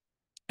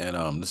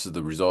 And this is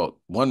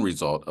one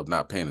result of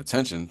not paying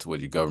attention to what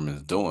your government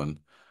is doing,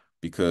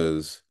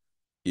 because,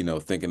 you know,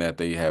 thinking that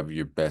they have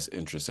your best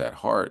interests at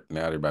heart.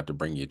 Now they're about to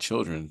bring your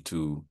children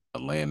to a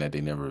land that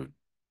they never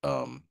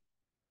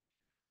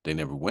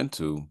went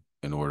to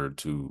in order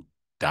to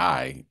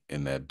die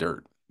in that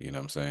dirt. You know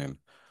what I'm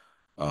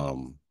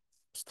saying?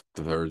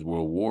 The Third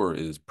World War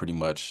is pretty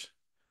much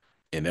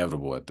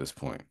inevitable at this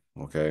point,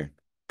 okay?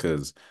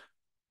 Because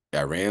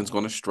Iran's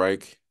going to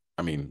strike.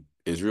 I mean,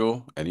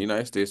 Israel and the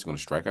United States are going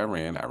to strike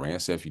Iran. Iran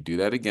said, if you do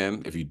that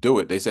again, if you do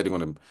it, they said they're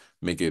going to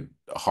make it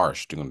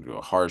harsh. They're going to do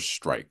a harsh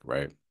strike,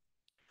 right?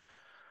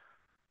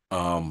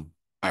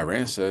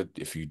 Iran said,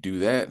 if you do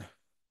that,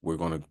 we're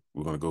gonna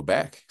go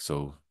back.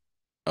 So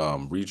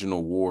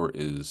regional war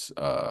is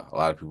a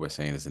lot of people are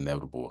saying it's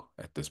inevitable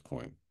at this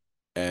point.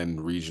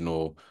 And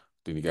regional,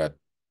 then you got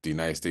the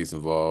United States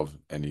involved,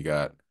 and you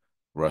got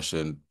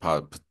Russia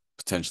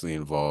potentially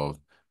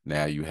involved.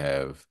 Now you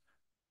have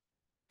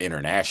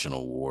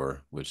international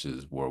war, which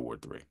is World War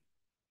III.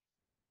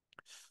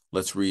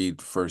 Let's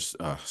read first,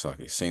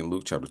 St.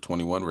 Luke chapter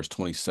 21, verse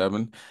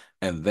 27.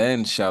 And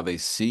then shall they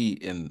see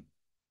and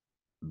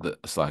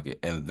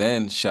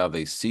then shall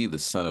they see the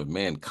Son of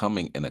Man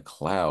coming in a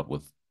cloud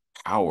with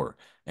power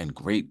and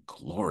great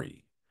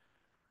glory.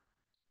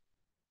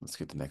 Let's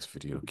get the next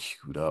video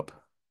queued up,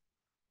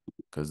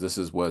 because this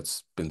is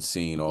what's been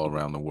seen all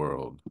around the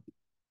world.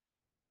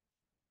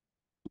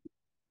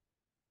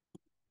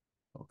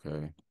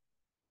 Okay.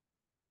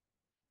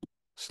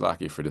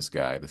 Schlocky for this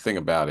guy. The thing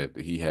about it,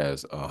 he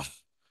has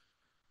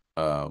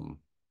Um,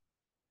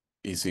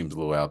 he seems a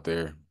little out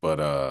there, but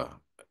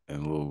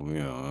and a little, I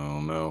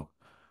don't know.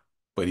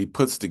 But he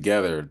puts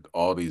together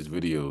all these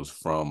videos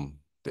from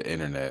the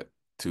internet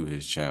to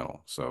his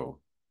channel. So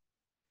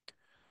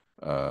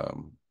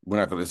we're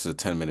not gonna, this is a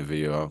 10-minute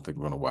video. I don't think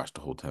we're gonna watch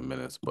the whole 10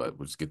 minutes, but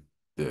we'll just get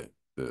the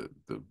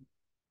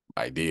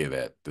idea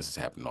that this is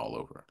happening all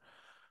over.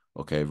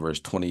 Okay, verse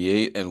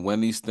 28, and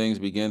when these things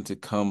begin to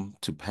come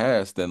to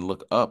pass, then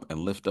look up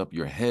and lift up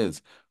your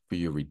heads, for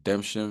your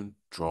redemption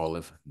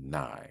draweth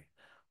nigh.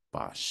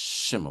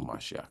 Ba'Shem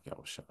HaMashiach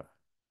Yahushua.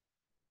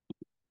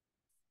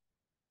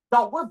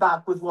 Now we're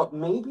back with what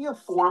may be a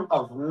form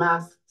of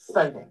mass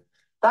sighting.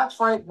 That's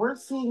right, we're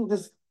seeing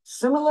this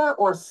similar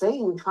or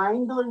same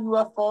triangular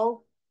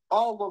UFO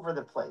all over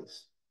the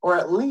place, or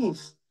at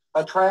least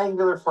a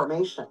triangular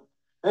formation.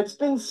 It's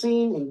been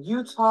seen in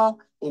Utah,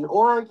 in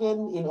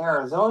Oregon, in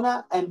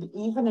Arizona, and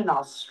even in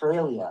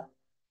Australia.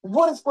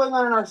 What is going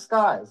on in our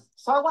skies?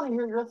 So I want to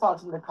hear your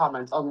thoughts in the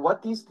comments on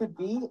what these could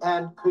be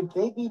and could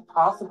they be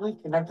possibly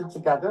connected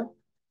together?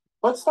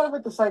 Let's start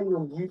with the sighting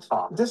in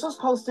Utah. This was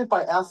posted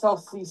by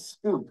SLC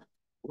Scoop,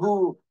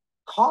 who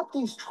caught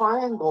these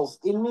triangles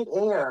in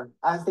midair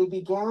as they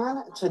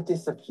began to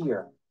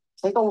disappear.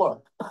 Take a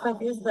look.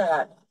 What is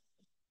that?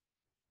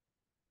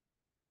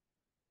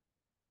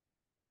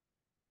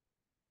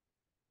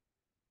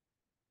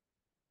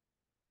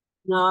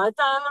 No, it's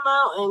on the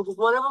mountain because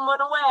one of them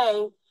went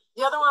away.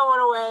 The other one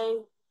went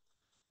away.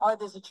 Oh,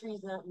 there's a tree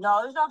there.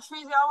 No, there's no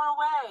trees. They all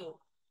went away.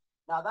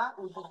 Now that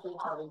interesting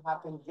sighting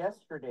happened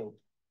yesterday,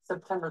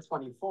 September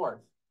 24th.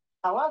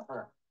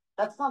 However,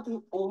 that's not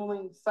the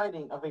only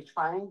sighting of a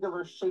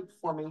triangular shaped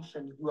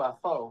formation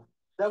UFO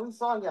that we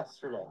saw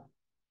yesterday.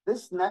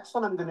 This next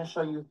one I'm going to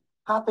show you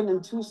happened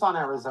in Tucson,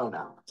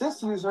 Arizona.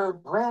 This user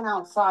ran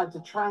outside to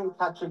try and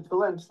catch a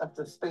glimpse of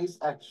the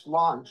SpaceX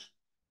launch,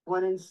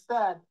 when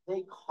instead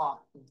they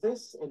caught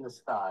this in the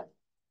sky.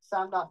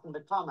 Sound off in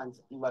the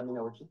comments and let me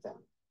know what you think.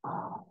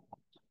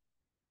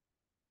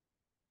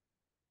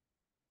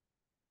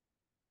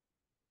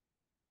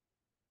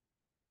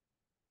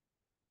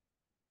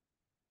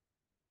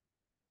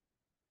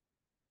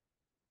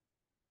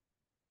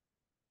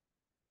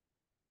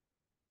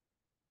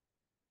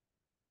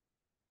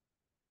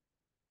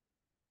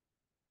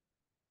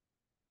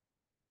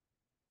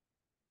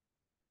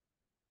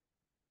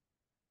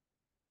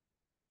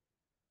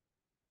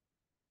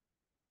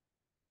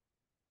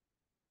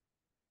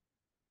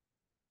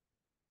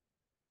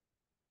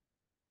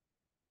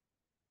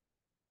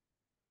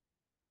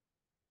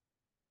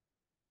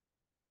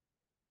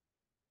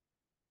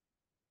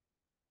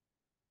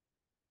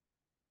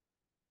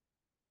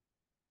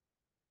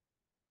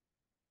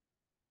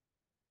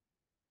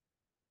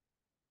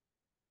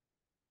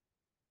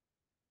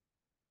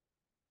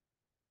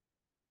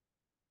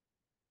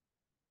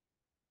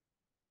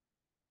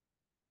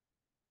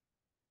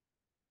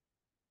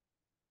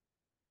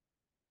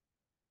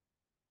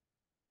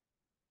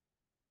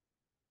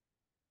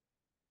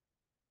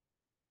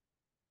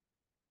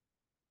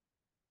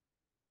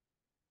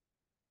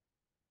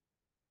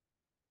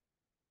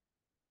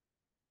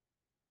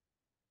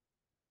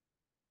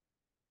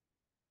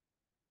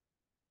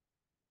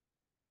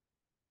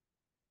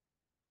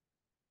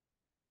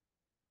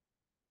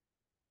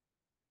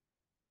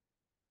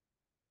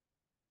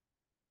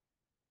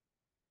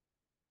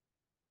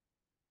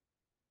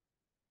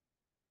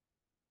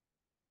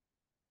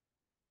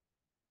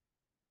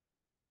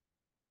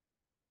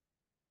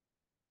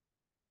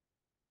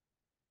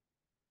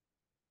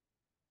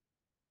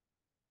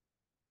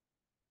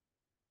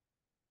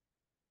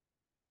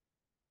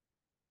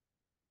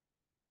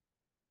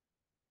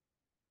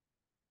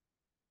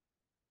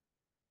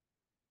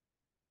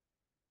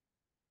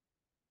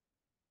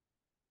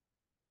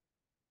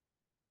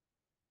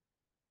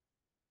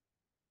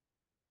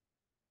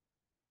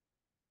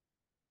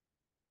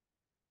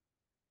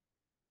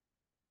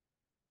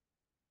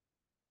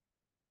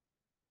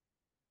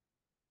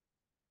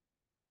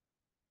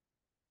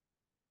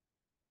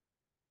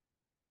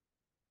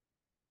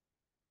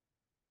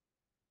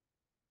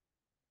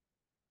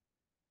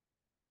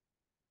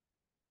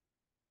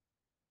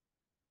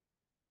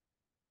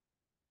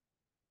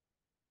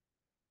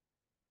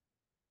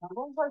 Now,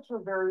 those lights were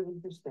very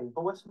interesting,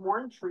 but what's more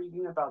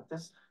intriguing about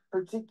this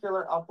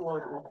particular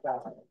upload is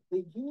that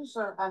the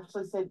user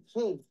actually said,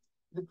 hey,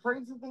 the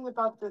crazy thing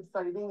about this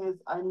sighting is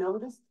I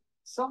noticed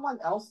someone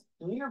else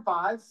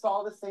nearby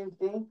saw the same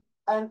thing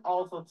and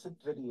also took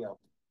video.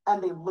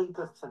 And they linked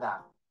us to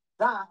that.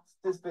 That's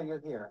this video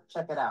here.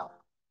 Check it out.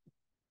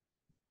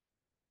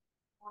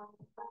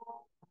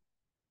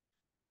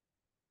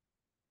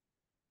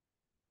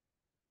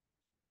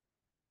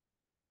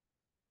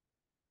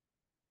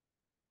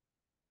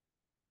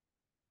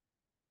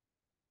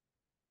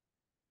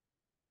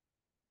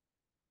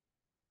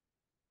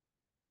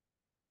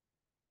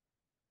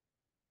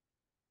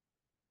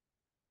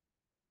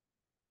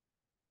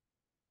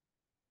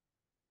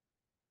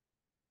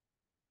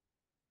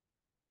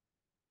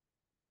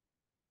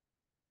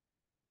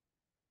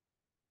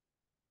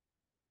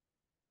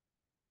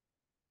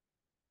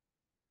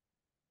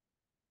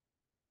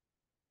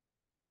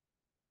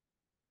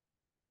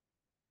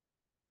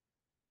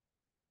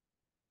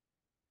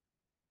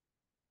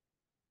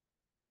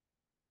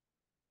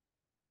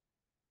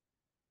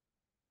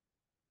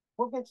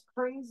 What gets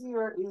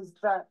crazier is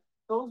that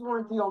those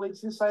weren't the only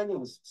two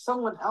sightings.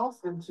 Someone else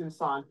in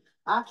Tucson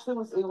actually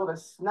was able to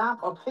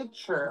snap a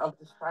picture of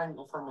this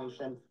triangle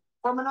formation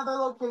from another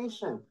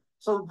location.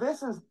 So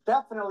this is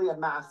definitely a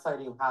mass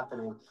sighting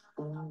happening.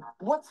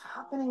 What's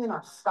happening in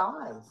our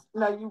skies?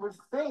 Now you would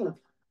think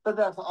that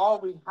that's all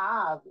we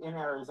have in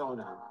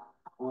Arizona.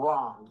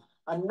 Wrong.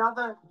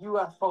 Another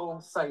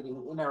UFO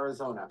sighting in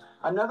Arizona.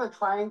 Another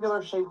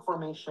triangular shaped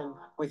formation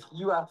with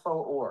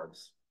UFO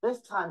orbs. This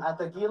time at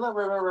the Gila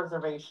River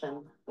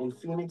Reservation in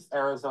Phoenix,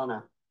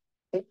 Arizona.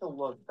 Take a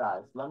look,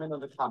 guys. Let me know in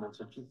the comments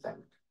what you think.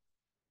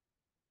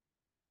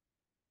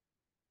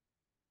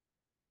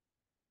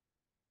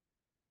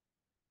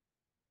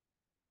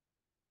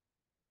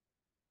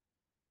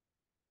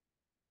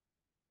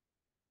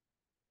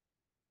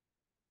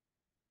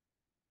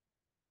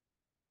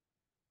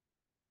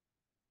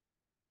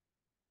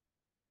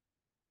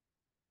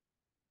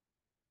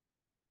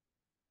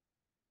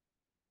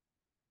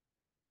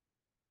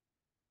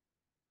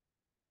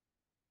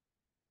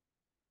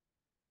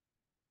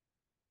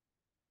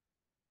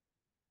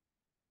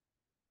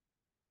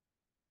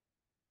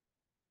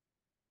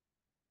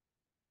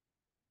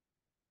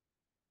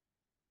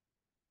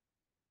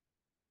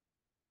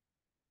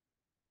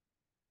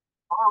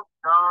 Oh,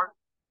 God.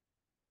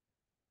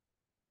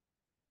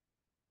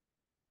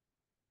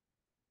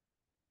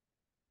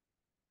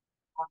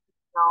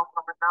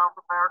 Coming down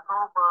from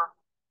Maricopa.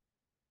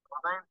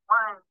 My name's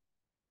Wayne.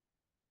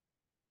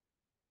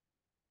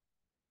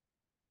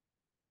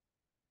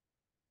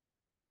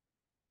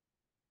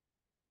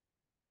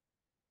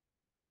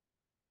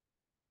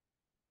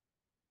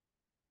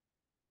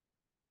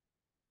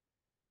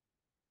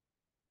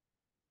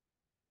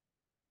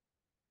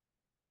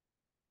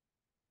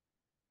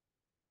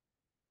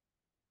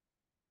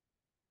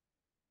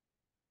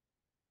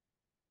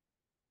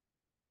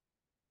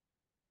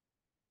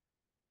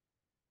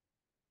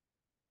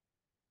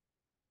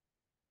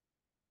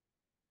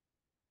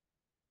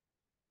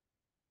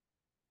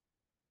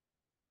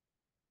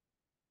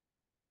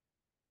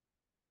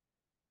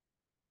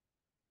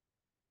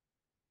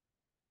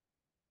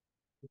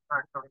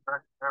 Coming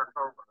back to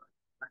Maricopa.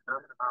 That's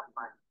enough,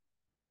 man.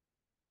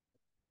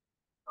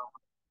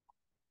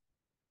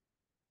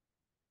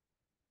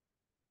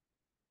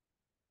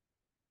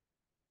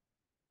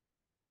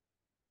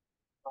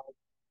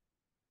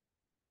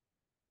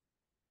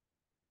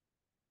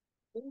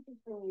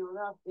 Interestingly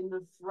enough, in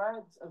the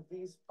threads of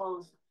these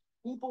posts,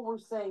 people were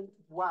saying,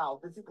 wow,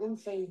 this is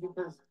insane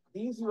because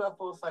these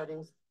UFO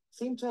sightings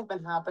seem to have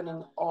been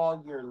happening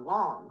all year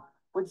long,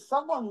 with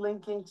someone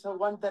linking to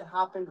one that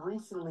happened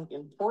recently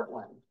in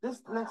Portland.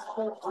 This next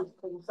quote was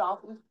from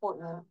Southeast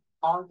Portland,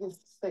 August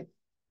 6th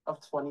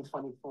of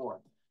 2024.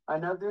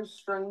 Another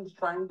strange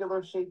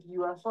triangular shaped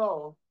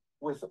UFO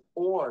with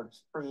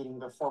orbs creating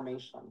the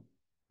formation.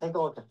 Take a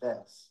look at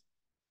this.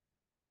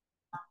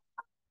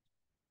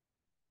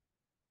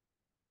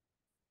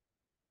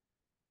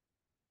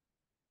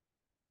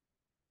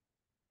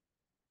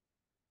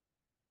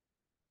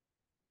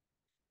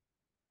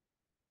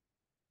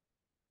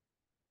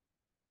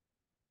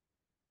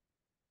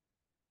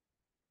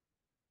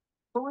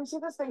 But we see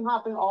this thing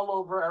happening all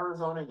over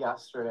Arizona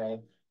yesterday.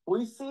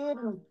 We see it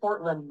in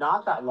Portland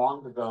not that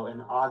long ago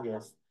in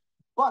August.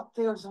 But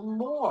there's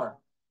more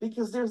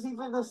because there's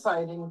even a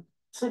sighting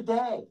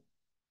today,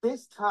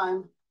 this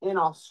time in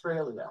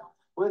Australia,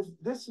 with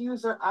this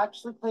user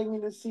actually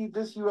claiming to see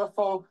this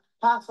UFO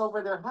pass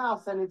over their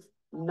house. And it's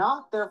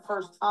not their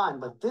first time,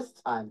 but this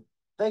time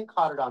they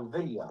caught it on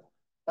video.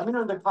 Let me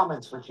know in the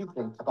comments what you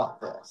think about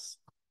this.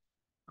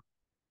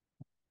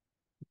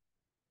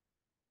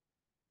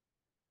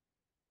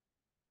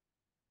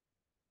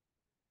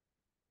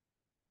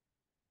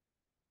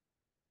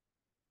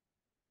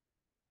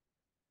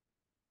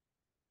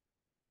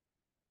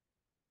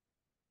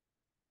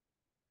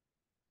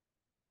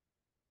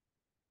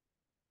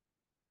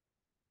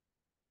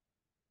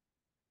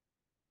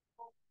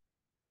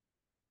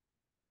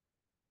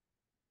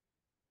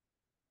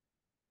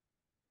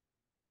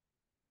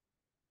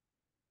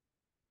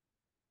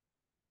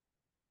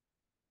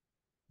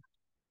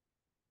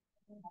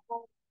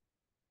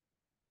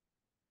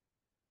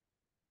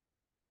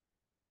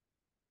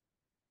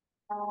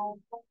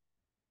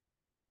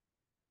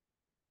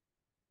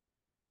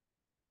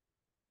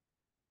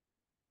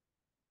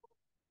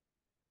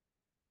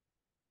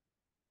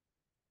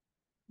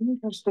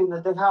 Interesting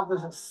that they have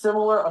this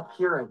similar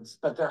appearance,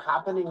 but they're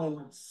happening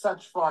in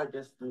such far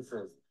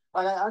distances.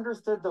 Like I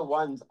understood the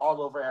ones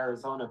all over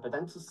Arizona, but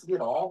then to see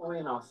it all the way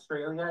in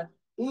Australia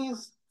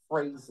is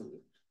crazy.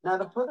 Now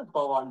to put a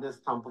bow on this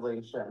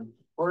compilation,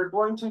 we're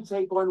going to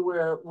take one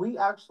where we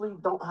actually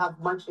don't have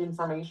much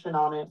information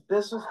on it.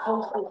 This was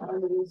posted on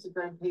the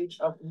Instagram page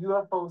of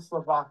UFO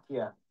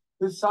Slovakia,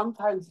 who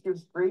sometimes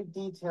gives great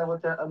detail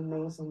with their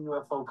amazing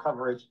UFO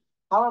coverage.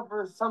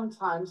 However,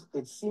 sometimes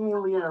it's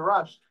seemingly in a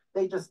rush.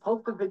 They just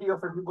post the video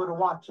for people to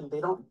watch and they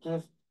don't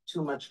give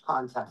too much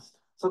context.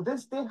 So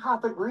this did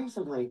happen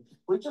recently.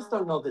 We just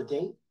don't know the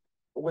date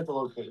with the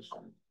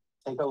location.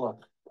 Take a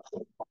look.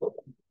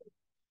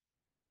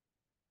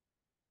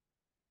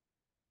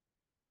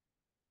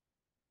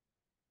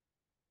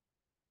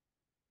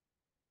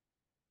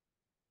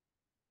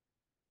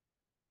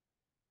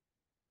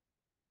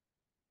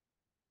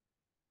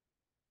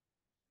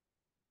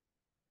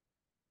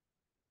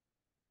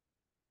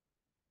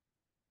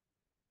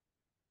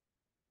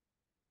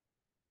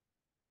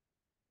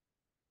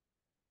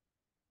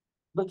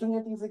 Looking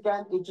at these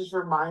again, it just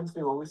reminds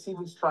me when we see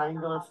these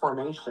triangular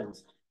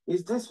formations,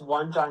 is this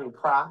one giant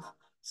craft?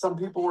 Some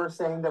people were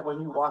saying that when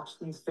you watch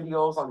these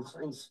videos on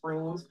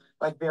screens,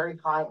 like very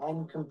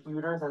high-end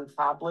computers and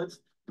tablets,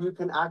 you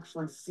can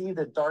actually see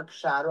the dark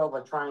shadow of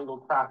a triangle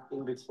craft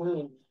in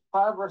between.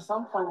 However,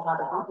 some point have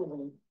it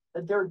believe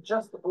that they're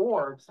just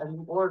orbs, and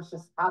the orbs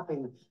just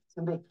happen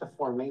to make the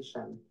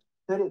formation.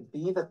 Could it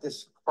be that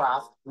this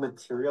craft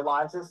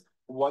materializes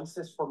once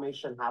this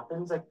formation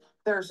happens? Like,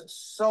 there's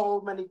so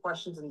many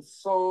questions and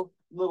so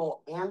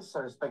little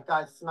answers. But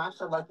guys, smash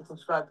that like and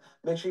subscribe.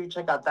 Make sure you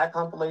check out that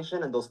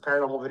compilation and those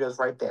paranormal videos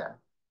right there.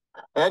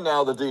 And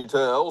now the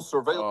details.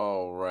 Surveillance.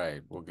 All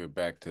right, we'll get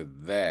back to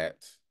that.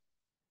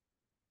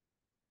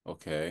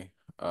 Okay.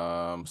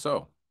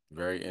 So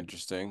very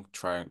interesting.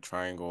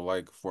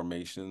 Triangle-like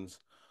formations,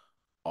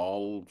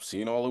 all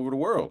seen all over the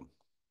world.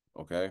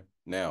 Okay.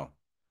 Now,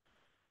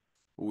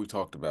 what we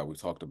talked about? We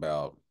talked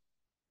about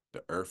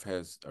the Earth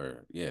has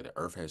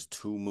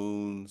two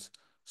moons,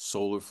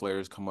 solar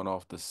flares coming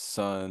off the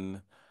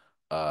sun,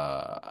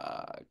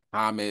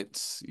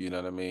 comets, you know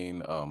what I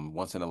mean?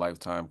 Once in a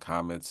lifetime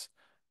comets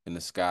in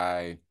the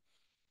sky,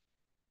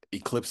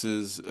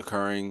 eclipses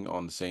occurring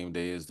on the same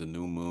day as the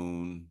new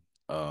moon,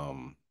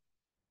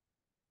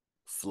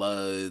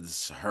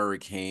 floods,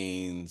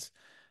 hurricanes,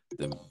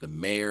 the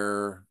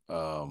mayor,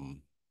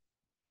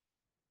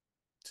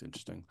 it's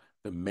interesting.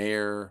 The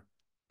mayor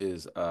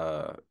is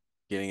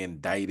getting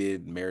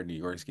indicted. Mayor of New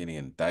York's getting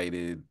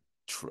indicted.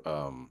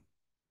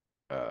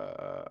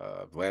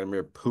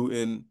 Vladimir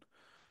Putin,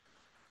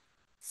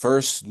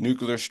 first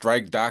nuclear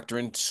strike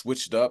doctrine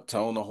switched up,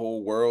 telling the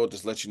whole world,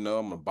 just let you know,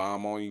 I'm gonna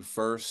bomb on you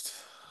first.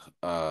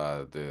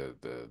 The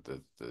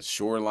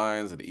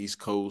shorelines of the East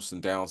Coast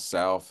and down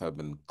south have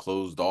been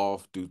closed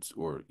off due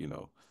to,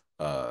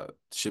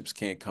 ships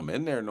can't come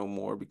in there no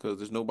more because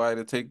there's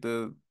nobody to take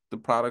the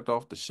product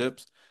off the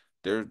ships.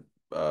 They're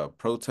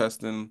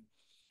protesting.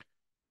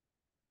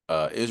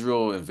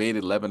 Israel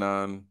invaded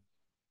Lebanon,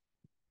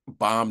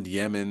 bombed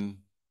Yemen.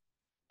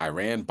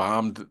 Iran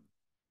bombed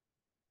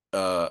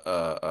uh,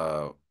 uh,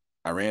 uh,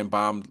 Iran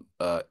bombed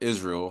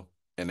Israel,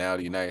 and now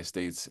the United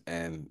States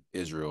and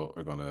Israel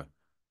are gonna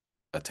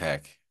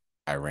attack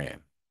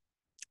Iran.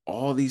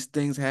 All these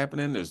things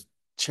happening. There's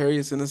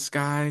chariots in the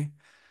sky,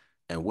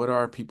 and what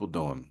are people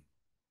doing?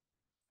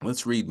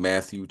 Let's read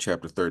Matthew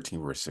chapter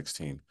 13, verse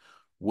 16.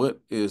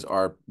 What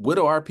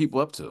are our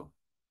people up to?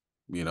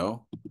 You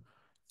know,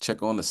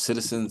 check on the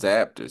Citizens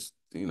app. There's,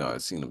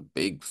 I've seen a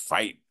big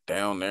fight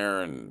down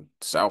there in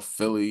South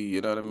Philly.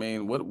 You know what I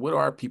mean? What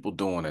are people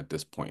doing at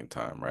this point in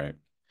time, right?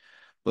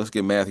 Let's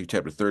get Matthew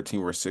chapter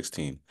 13, verse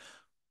 16.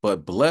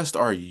 But blessed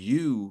are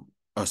you,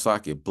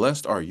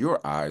 blessed are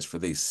your eyes, for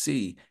they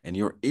see, and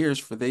your ears,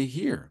 for they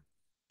hear.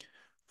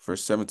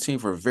 Verse 17,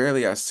 for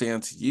verily I say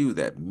unto you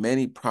that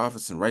many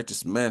prophets and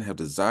righteous men have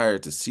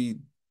desired to see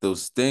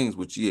those things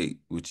which ye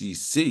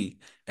see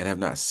and have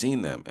not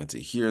seen them, and to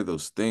hear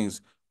those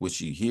things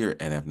which ye hear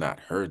and have not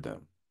heard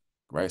them.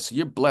 Right? So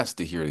you're blessed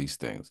to hear these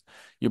things.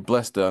 You're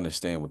blessed to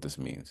understand what this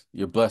means.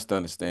 You're blessed to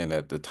understand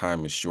that the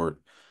time is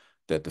short,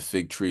 that the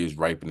fig tree is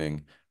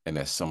ripening, and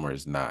that summer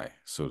is nigh,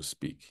 so to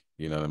speak.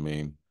 You know what I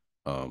mean?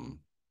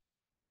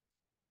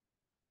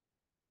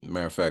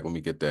 Matter of fact, let me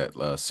get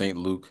that. St.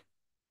 Luke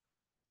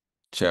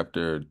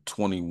chapter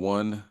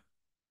 21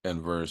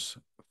 and verse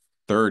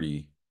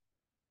 30.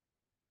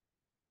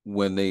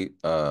 When they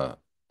matter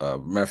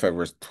of fact,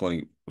 verse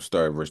 20,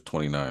 start at verse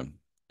 29.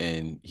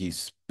 And he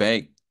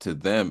spake to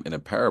them in a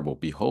parable,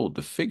 behold,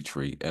 the fig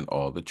tree and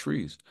all the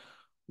trees.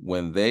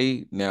 When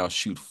they now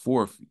shoot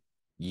forth,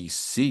 ye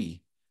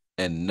see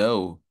and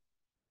know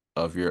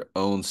of your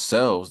own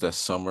selves that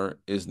summer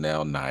is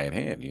now nigh at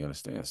hand. You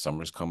understand?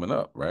 Summer's coming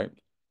up, right?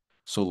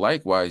 So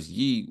likewise,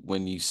 ye,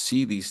 when ye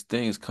see these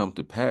things come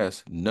to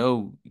pass,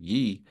 know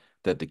ye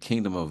that the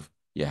kingdom of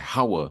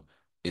Yahweh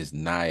is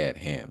nigh at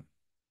hand.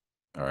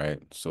 All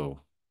right. So,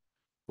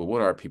 but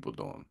what are people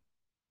doing?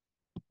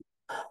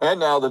 And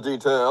now the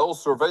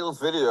details. Surveillance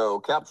video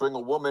capturing a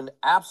woman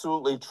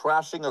absolutely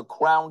trashing a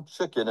Crown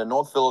chicken in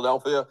North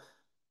Philadelphia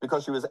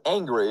because she was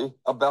angry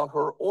about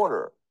her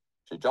order.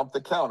 She jumped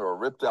the counter,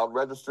 ripped out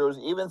registers,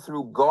 even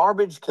threw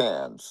garbage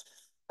cans.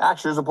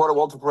 Action News reporter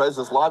Walter Perez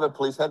is live at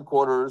police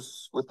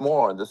headquarters with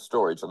more on this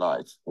story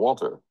tonight.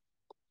 Walter.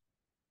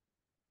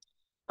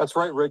 That's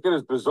right, Rick. It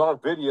is bizarre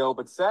video,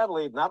 but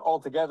sadly not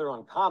altogether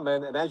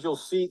uncommon. And as you'll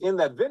see in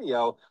that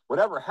video,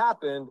 whatever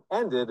happened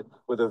ended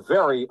with a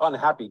very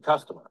unhappy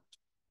customer.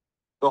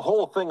 The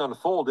whole thing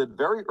unfolded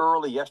very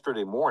early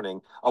yesterday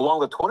morning along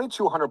the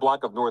 2200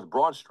 block of North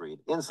Broad Street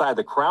inside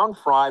the Crown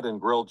Fried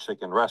and Grilled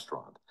Chicken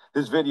restaurant.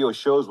 This video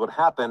shows what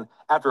happened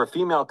after a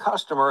female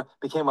customer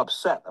became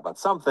upset about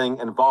something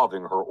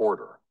involving her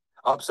order.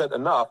 Upset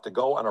enough to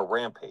go on a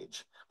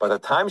rampage. By the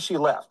time she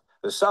left,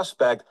 the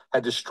suspect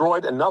had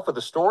destroyed enough of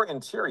the store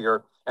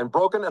interior and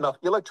broken enough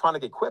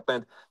electronic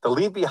equipment to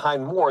leave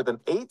behind more than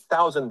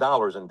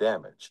 $8,000 in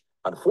damage.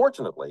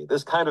 Unfortunately,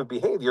 this kind of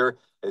behavior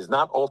is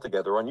not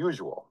altogether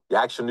unusual. The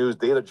Action News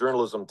data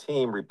journalism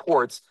team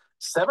reports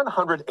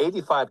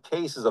 785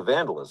 cases of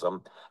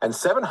vandalism and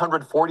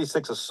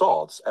 746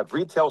 assaults at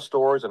retail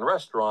stores and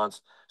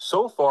restaurants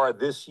so far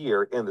this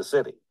year in the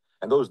city.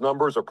 And those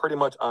numbers are pretty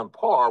much on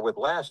par with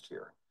last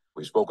year.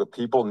 We spoke with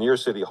people near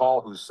City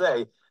Hall who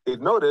say they've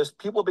noticed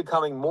people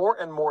becoming more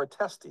and more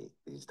testy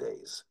these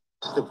days.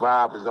 The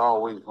vibe is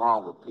always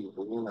wrong with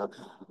people, you know.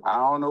 I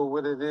don't know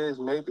what it is.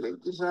 Maybe they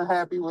just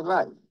unhappy with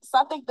life. So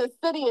I think the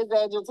city is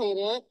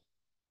agitated.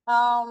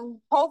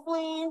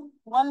 Hopefully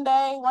one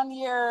day, one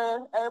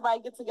year,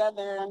 everybody get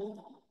together and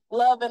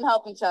love and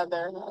help each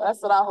other.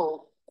 That's what I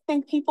hope. I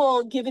think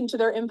people give into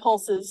their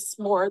impulses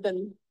more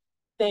than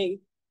they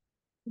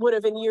would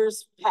have in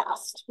years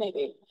past,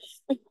 maybe.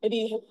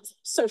 Maybe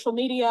social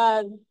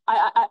media,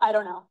 I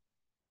don't know.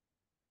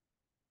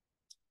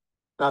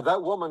 Now,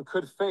 that woman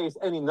could face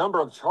any number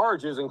of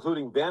charges,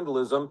 including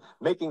vandalism,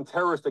 making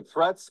terroristic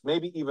threats,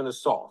 maybe even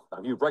assault. Now,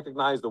 if you've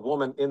recognized the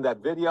woman in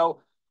that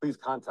video, please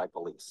contact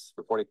police.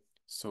 Reporting.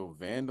 So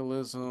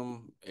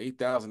vandalism,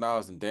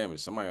 $8,000 in damage.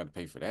 Somebody got to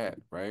pay for that,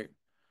 right?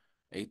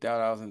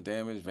 $8,000 in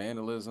damage,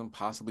 vandalism,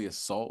 possibly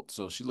assault.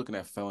 So she's looking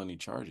at felony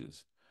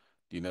charges.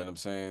 Do you know what I'm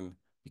saying?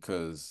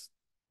 Because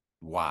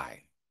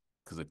why?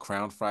 Because of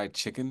Crown Fried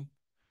Chicken?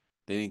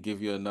 They didn't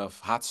give you enough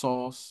hot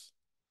sauce.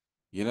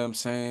 You know what I'm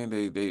saying?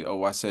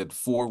 I said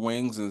 4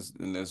 wings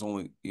and there's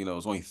only,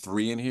 there's only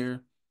 3 in here.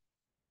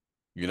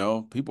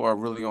 People are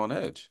really on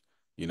edge,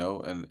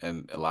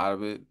 and a lot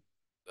of it,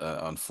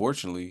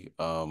 unfortunately,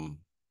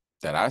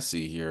 that I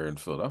see here in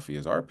Philadelphia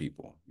is our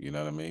people. You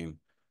know what I mean?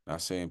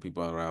 Not saying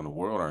people around the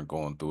world aren't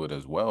going through it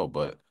as well,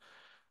 but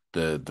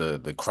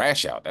the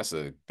crash out, that's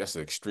an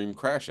extreme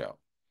crash out,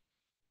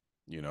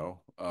 you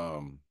know?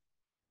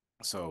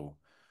 So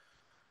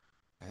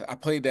I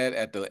played that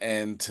at the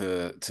end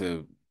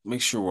to make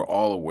sure we're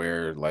all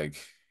aware, like,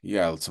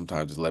 yeah,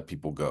 sometimes just let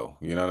people go.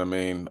 You know what I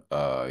mean?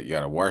 You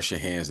gotta wash your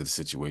hands of the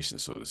situation,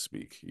 so to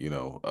speak.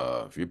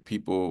 If your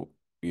people,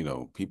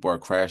 people are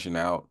crashing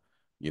out,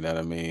 you know what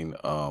I mean?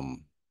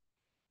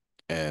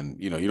 And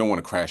you don't want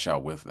to crash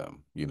out with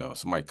them.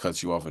 Somebody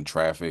cuts you off in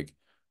traffic,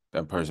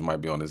 that person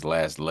might be on his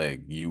last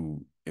leg.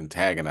 You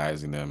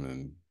antagonizing them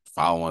and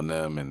following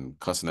them and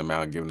cussing them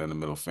out and giving them the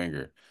middle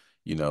finger.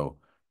 You know,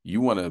 you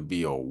want to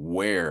be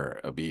aware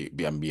of be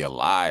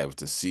alive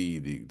to see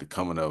the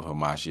coming of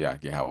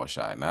Hamashiach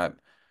Yahushua, not,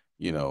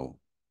 you know,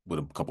 with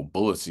a couple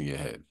bullets in your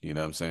head. You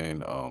know what I'm saying?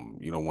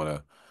 You don't want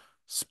to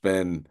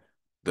spend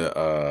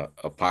the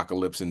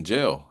apocalypse in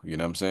jail. You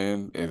know what I'm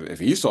saying?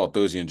 If Esau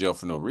throws you in jail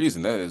for no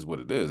reason, that is what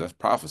it is. That's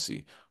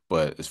prophecy.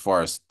 But as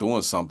far as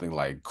doing something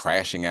like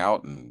crashing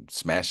out and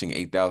smashing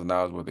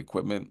 $8,000 worth of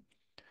equipment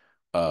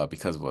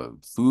because of a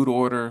food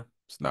order,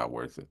 it's not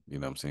worth it. You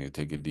know what I'm saying?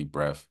 Take a deep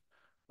breath,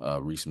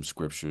 read some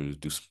scriptures,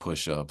 do some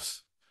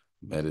push-ups,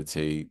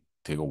 meditate,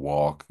 take a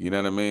walk. You know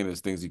what I mean?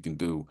 There's things you can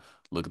do.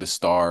 Look at the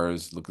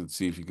stars,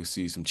 see if you can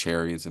see some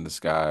chariots in the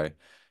sky.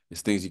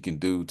 There's things you can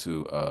do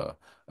to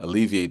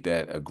alleviate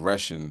that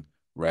aggression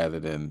rather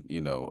than,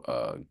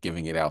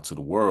 giving it out to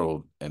the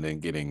world and then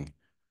getting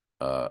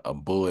a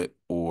bullet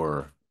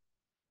or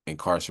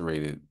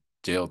incarcerated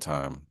jail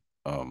time,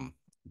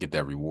 get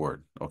that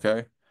reward.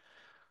 Okay.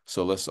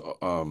 So let's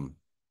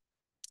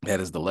that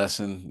is the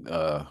lesson.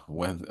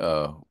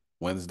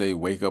 Wednesday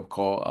wake up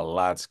call. A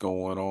lot's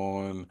going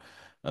on,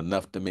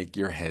 enough to make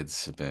your head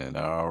spin.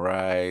 All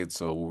right.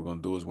 So what we're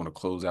gonna do is we're gonna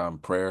close out in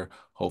prayer.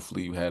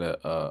 Hopefully you had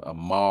a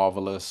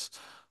marvelous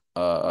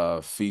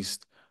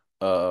feast,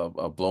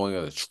 a blowing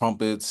of the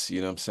trumpets.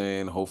 You know what I'm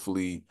saying?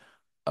 Hopefully,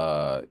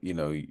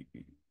 you're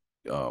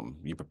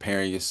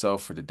preparing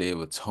yourself for the Day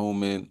of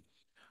Atonement.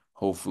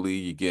 Hopefully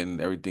you're getting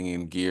everything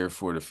in gear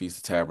for the Feast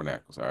of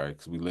Tabernacles, all right?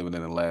 Because we living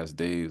in the last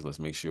days. Let's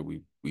make sure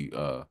we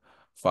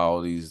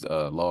follow these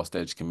law,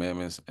 statutes,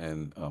 commandments,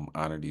 and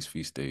honor these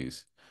feast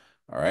days.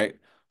 All right.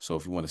 So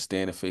if you want to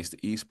stand and face the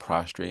east,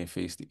 prostrate and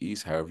face the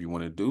east, however you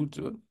want to do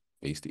it,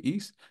 face the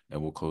east,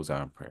 and we'll close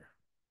out in prayer.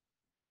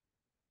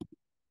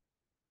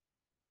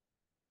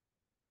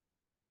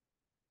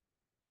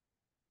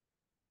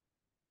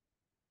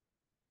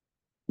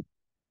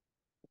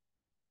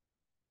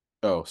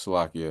 Oh,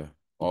 Salakia.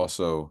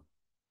 Also,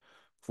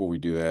 before we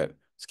do that,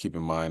 let's keep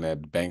in mind that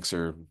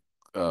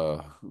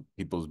uh,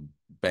 people's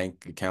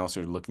bank accounts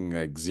are looking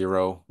like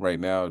zero right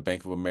now.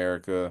 Bank of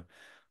America,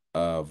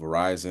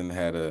 Verizon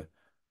had when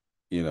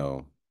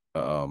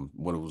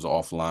it was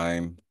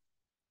offline,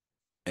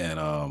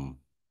 and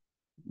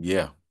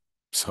yeah,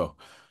 so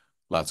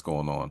lots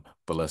going on.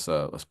 But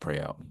let's pray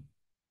out.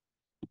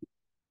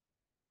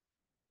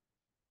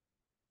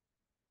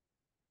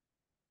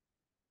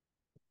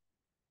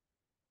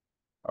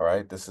 All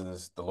right, this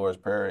is the Lord's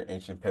Prayer,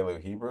 ancient Paleo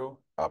Hebrew.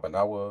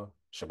 Abanawa,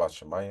 Shabbat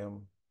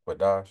Shemayim,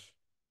 Wadash,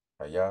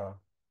 Haya,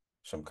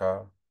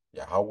 Shemka,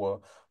 Yahweh,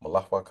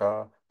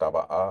 Malachwaka,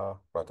 Daba'a,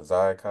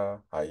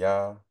 Ratazayaka,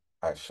 Haya,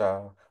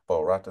 Aisha,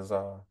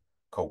 Borataza,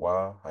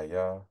 Kawa,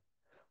 Haya,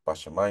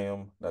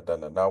 Bashamayim,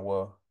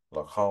 Nadananawa,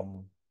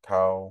 Lacham,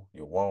 Kau,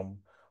 Yawam,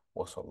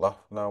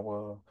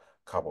 Wasalafnawa,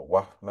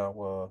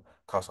 Kabawafnawa,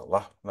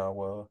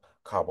 Kasalafnawa,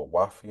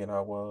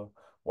 Kabawafinawa,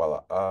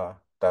 Wala'a,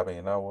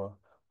 Dabayanawa,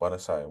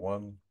 Banasai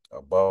One,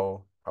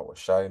 Abo,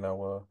 Hawashai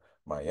Nawa,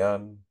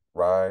 Mayan,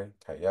 Rai,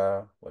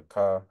 Kaya,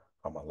 Laka,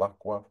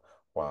 Hamalakwa,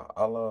 Wa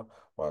Allah,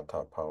 Wa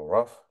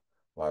Taparaf,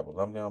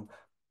 Libulamyam.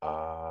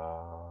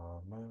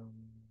 Amen.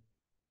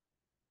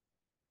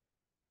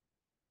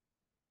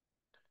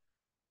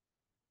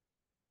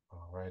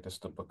 All right, this is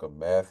the book of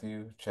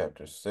Matthew,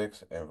 chapter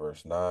 6 and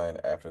verse 9.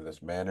 After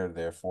this manner,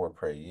 therefore,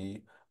 pray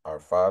ye, Our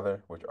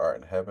Father, which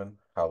art in heaven,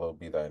 hallowed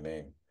be thy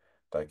name.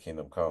 Thy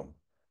kingdom come.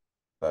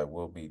 Thy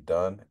will be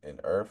done in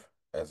earth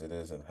as it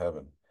is in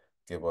heaven.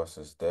 Give us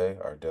this day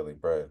our daily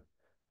bread,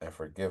 and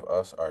forgive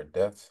us our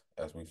debts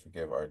as we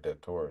forgive our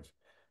debtors.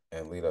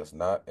 And lead us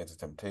not into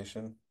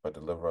temptation, but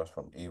deliver us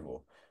from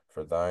evil.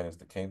 For thine is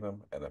the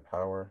kingdom, and the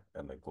power,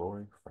 and the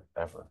glory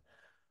forever.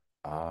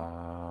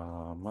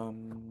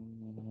 Amen.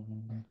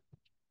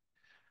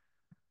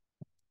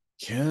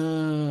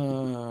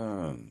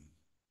 Can.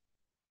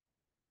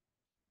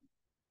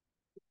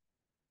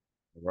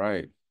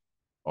 Right.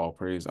 All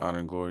praise, honor,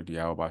 and glory to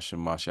Yahweh Bashem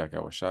Mashiach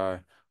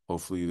Yahushai.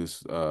 Hopefully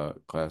this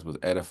class was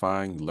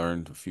edifying. You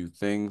learned a few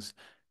things.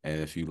 And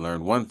if you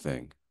learned one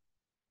thing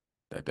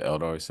that the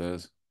elder always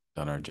says,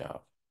 done our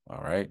job.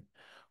 All right.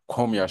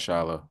 Kwom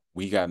Yashala.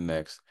 We got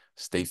next.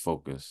 Stay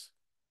focused.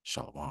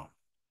 Shalom.